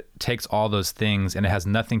that takes all those things, and it has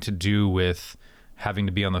nothing to do with having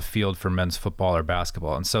to be on the field for men's football or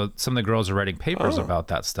basketball. And so some of the girls are writing papers about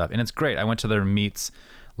that stuff, and it's great. I went to their meets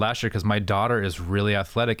last year because my daughter is really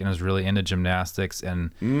athletic and is really into gymnastics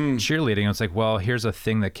and cheerleading. And it's like, well, here's a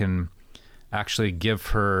thing that can actually give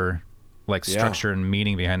her like structure and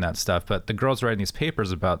meaning behind that stuff. But the girls writing these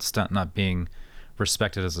papers about stunt not being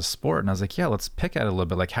respected as a sport, and I was like, yeah, let's pick at it a little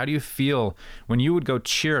bit. Like, how do you feel when you would go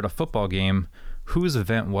cheer at a football game? Whose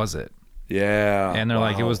event was it? Yeah. And they're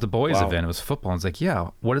like, it was the boys' event. It was football. And it's like, yeah,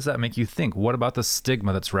 what does that make you think? What about the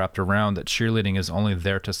stigma that's wrapped around that cheerleading is only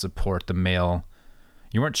there to support the male?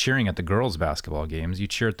 You weren't cheering at the girls' basketball games. You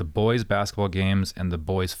cheer at the boys' basketball games and the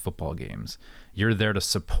boys' football games. You're there to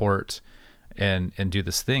support and do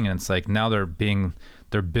this thing. And it's like, now they're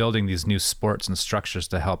building these new sports and structures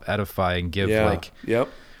to help edify and give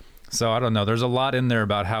So I don't know. There's a lot in there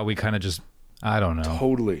about how we kind of just, I don't know.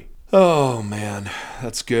 Totally. Oh man,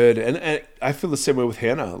 that's good. And I feel the same way with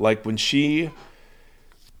Hannah. Like when she,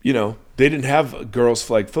 you know, they didn't have girls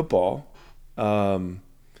flag football.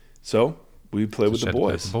 So we played with the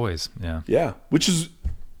boys. The boys, yeah. Yeah. Which is,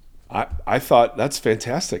 I thought that's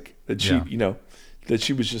fantastic that she, you know, that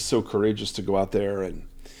she was just so courageous to go out there. And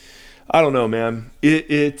I don't know, man,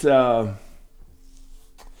 it's a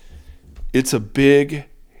big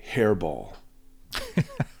hairball,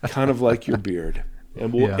 kind of like your beard.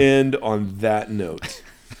 And we'll end on that note.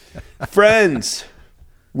 Friends,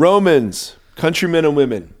 Romans, countrymen and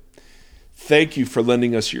women, thank you for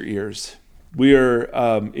lending us your ears. We are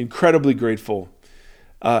incredibly grateful.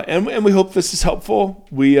 And we hope this is helpful.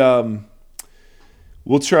 We'll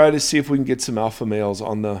try to see if we can get some alpha males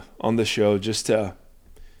on the show just to,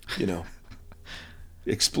 you know,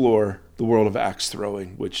 explore the world of axe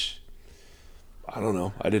throwing, which I don't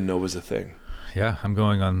know. I didn't know was a thing. Yeah, I'm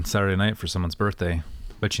going on Saturday night for someone's birthday.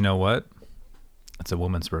 But you know what? It's a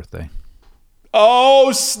woman's birthday.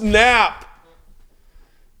 Oh, snap.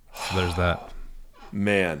 So there's that.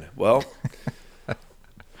 Man, well,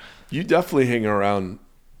 you definitely hang around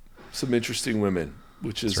some interesting women,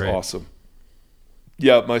 which is awesome.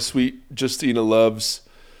 Yeah, my sweet Justina loves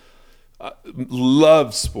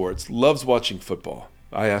sports, loves watching football.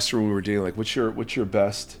 I asked her when we were dating, like, what's your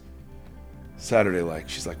best Saturday like?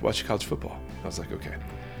 She's like, watch college football. I was like, okay.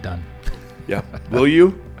 Done. Yeah. Will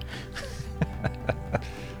you?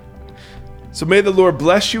 So may the Lord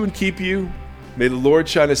bless you and keep you. May the Lord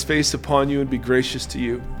shine his face upon you and be gracious to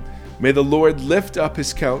you. May the Lord lift up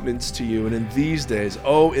his countenance to you. And in these days,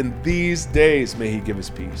 may he give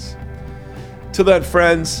us peace. Till then,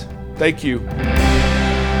 friends, thank you.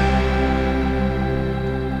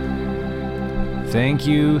 Thank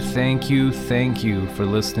you for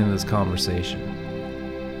listening to this conversation.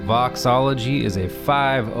 Voxology is a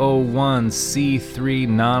 501c3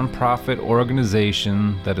 nonprofit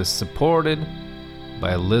organization that is supported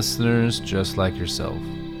by listeners just like yourself.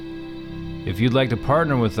 If you'd like to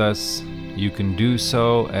partner with us, you can do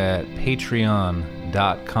so at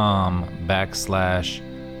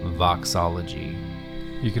patreon.com/Voxology.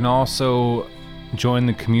 You can also join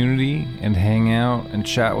the community and hang out and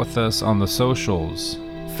chat with us on the socials.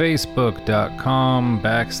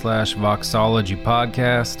 Facebook.com/Voxology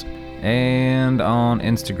Podcast, and on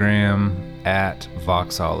Instagram at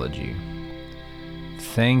Voxology.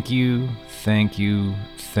 Thank you, thank you,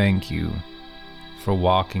 thank you for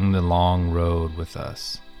walking the long road with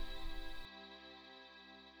us.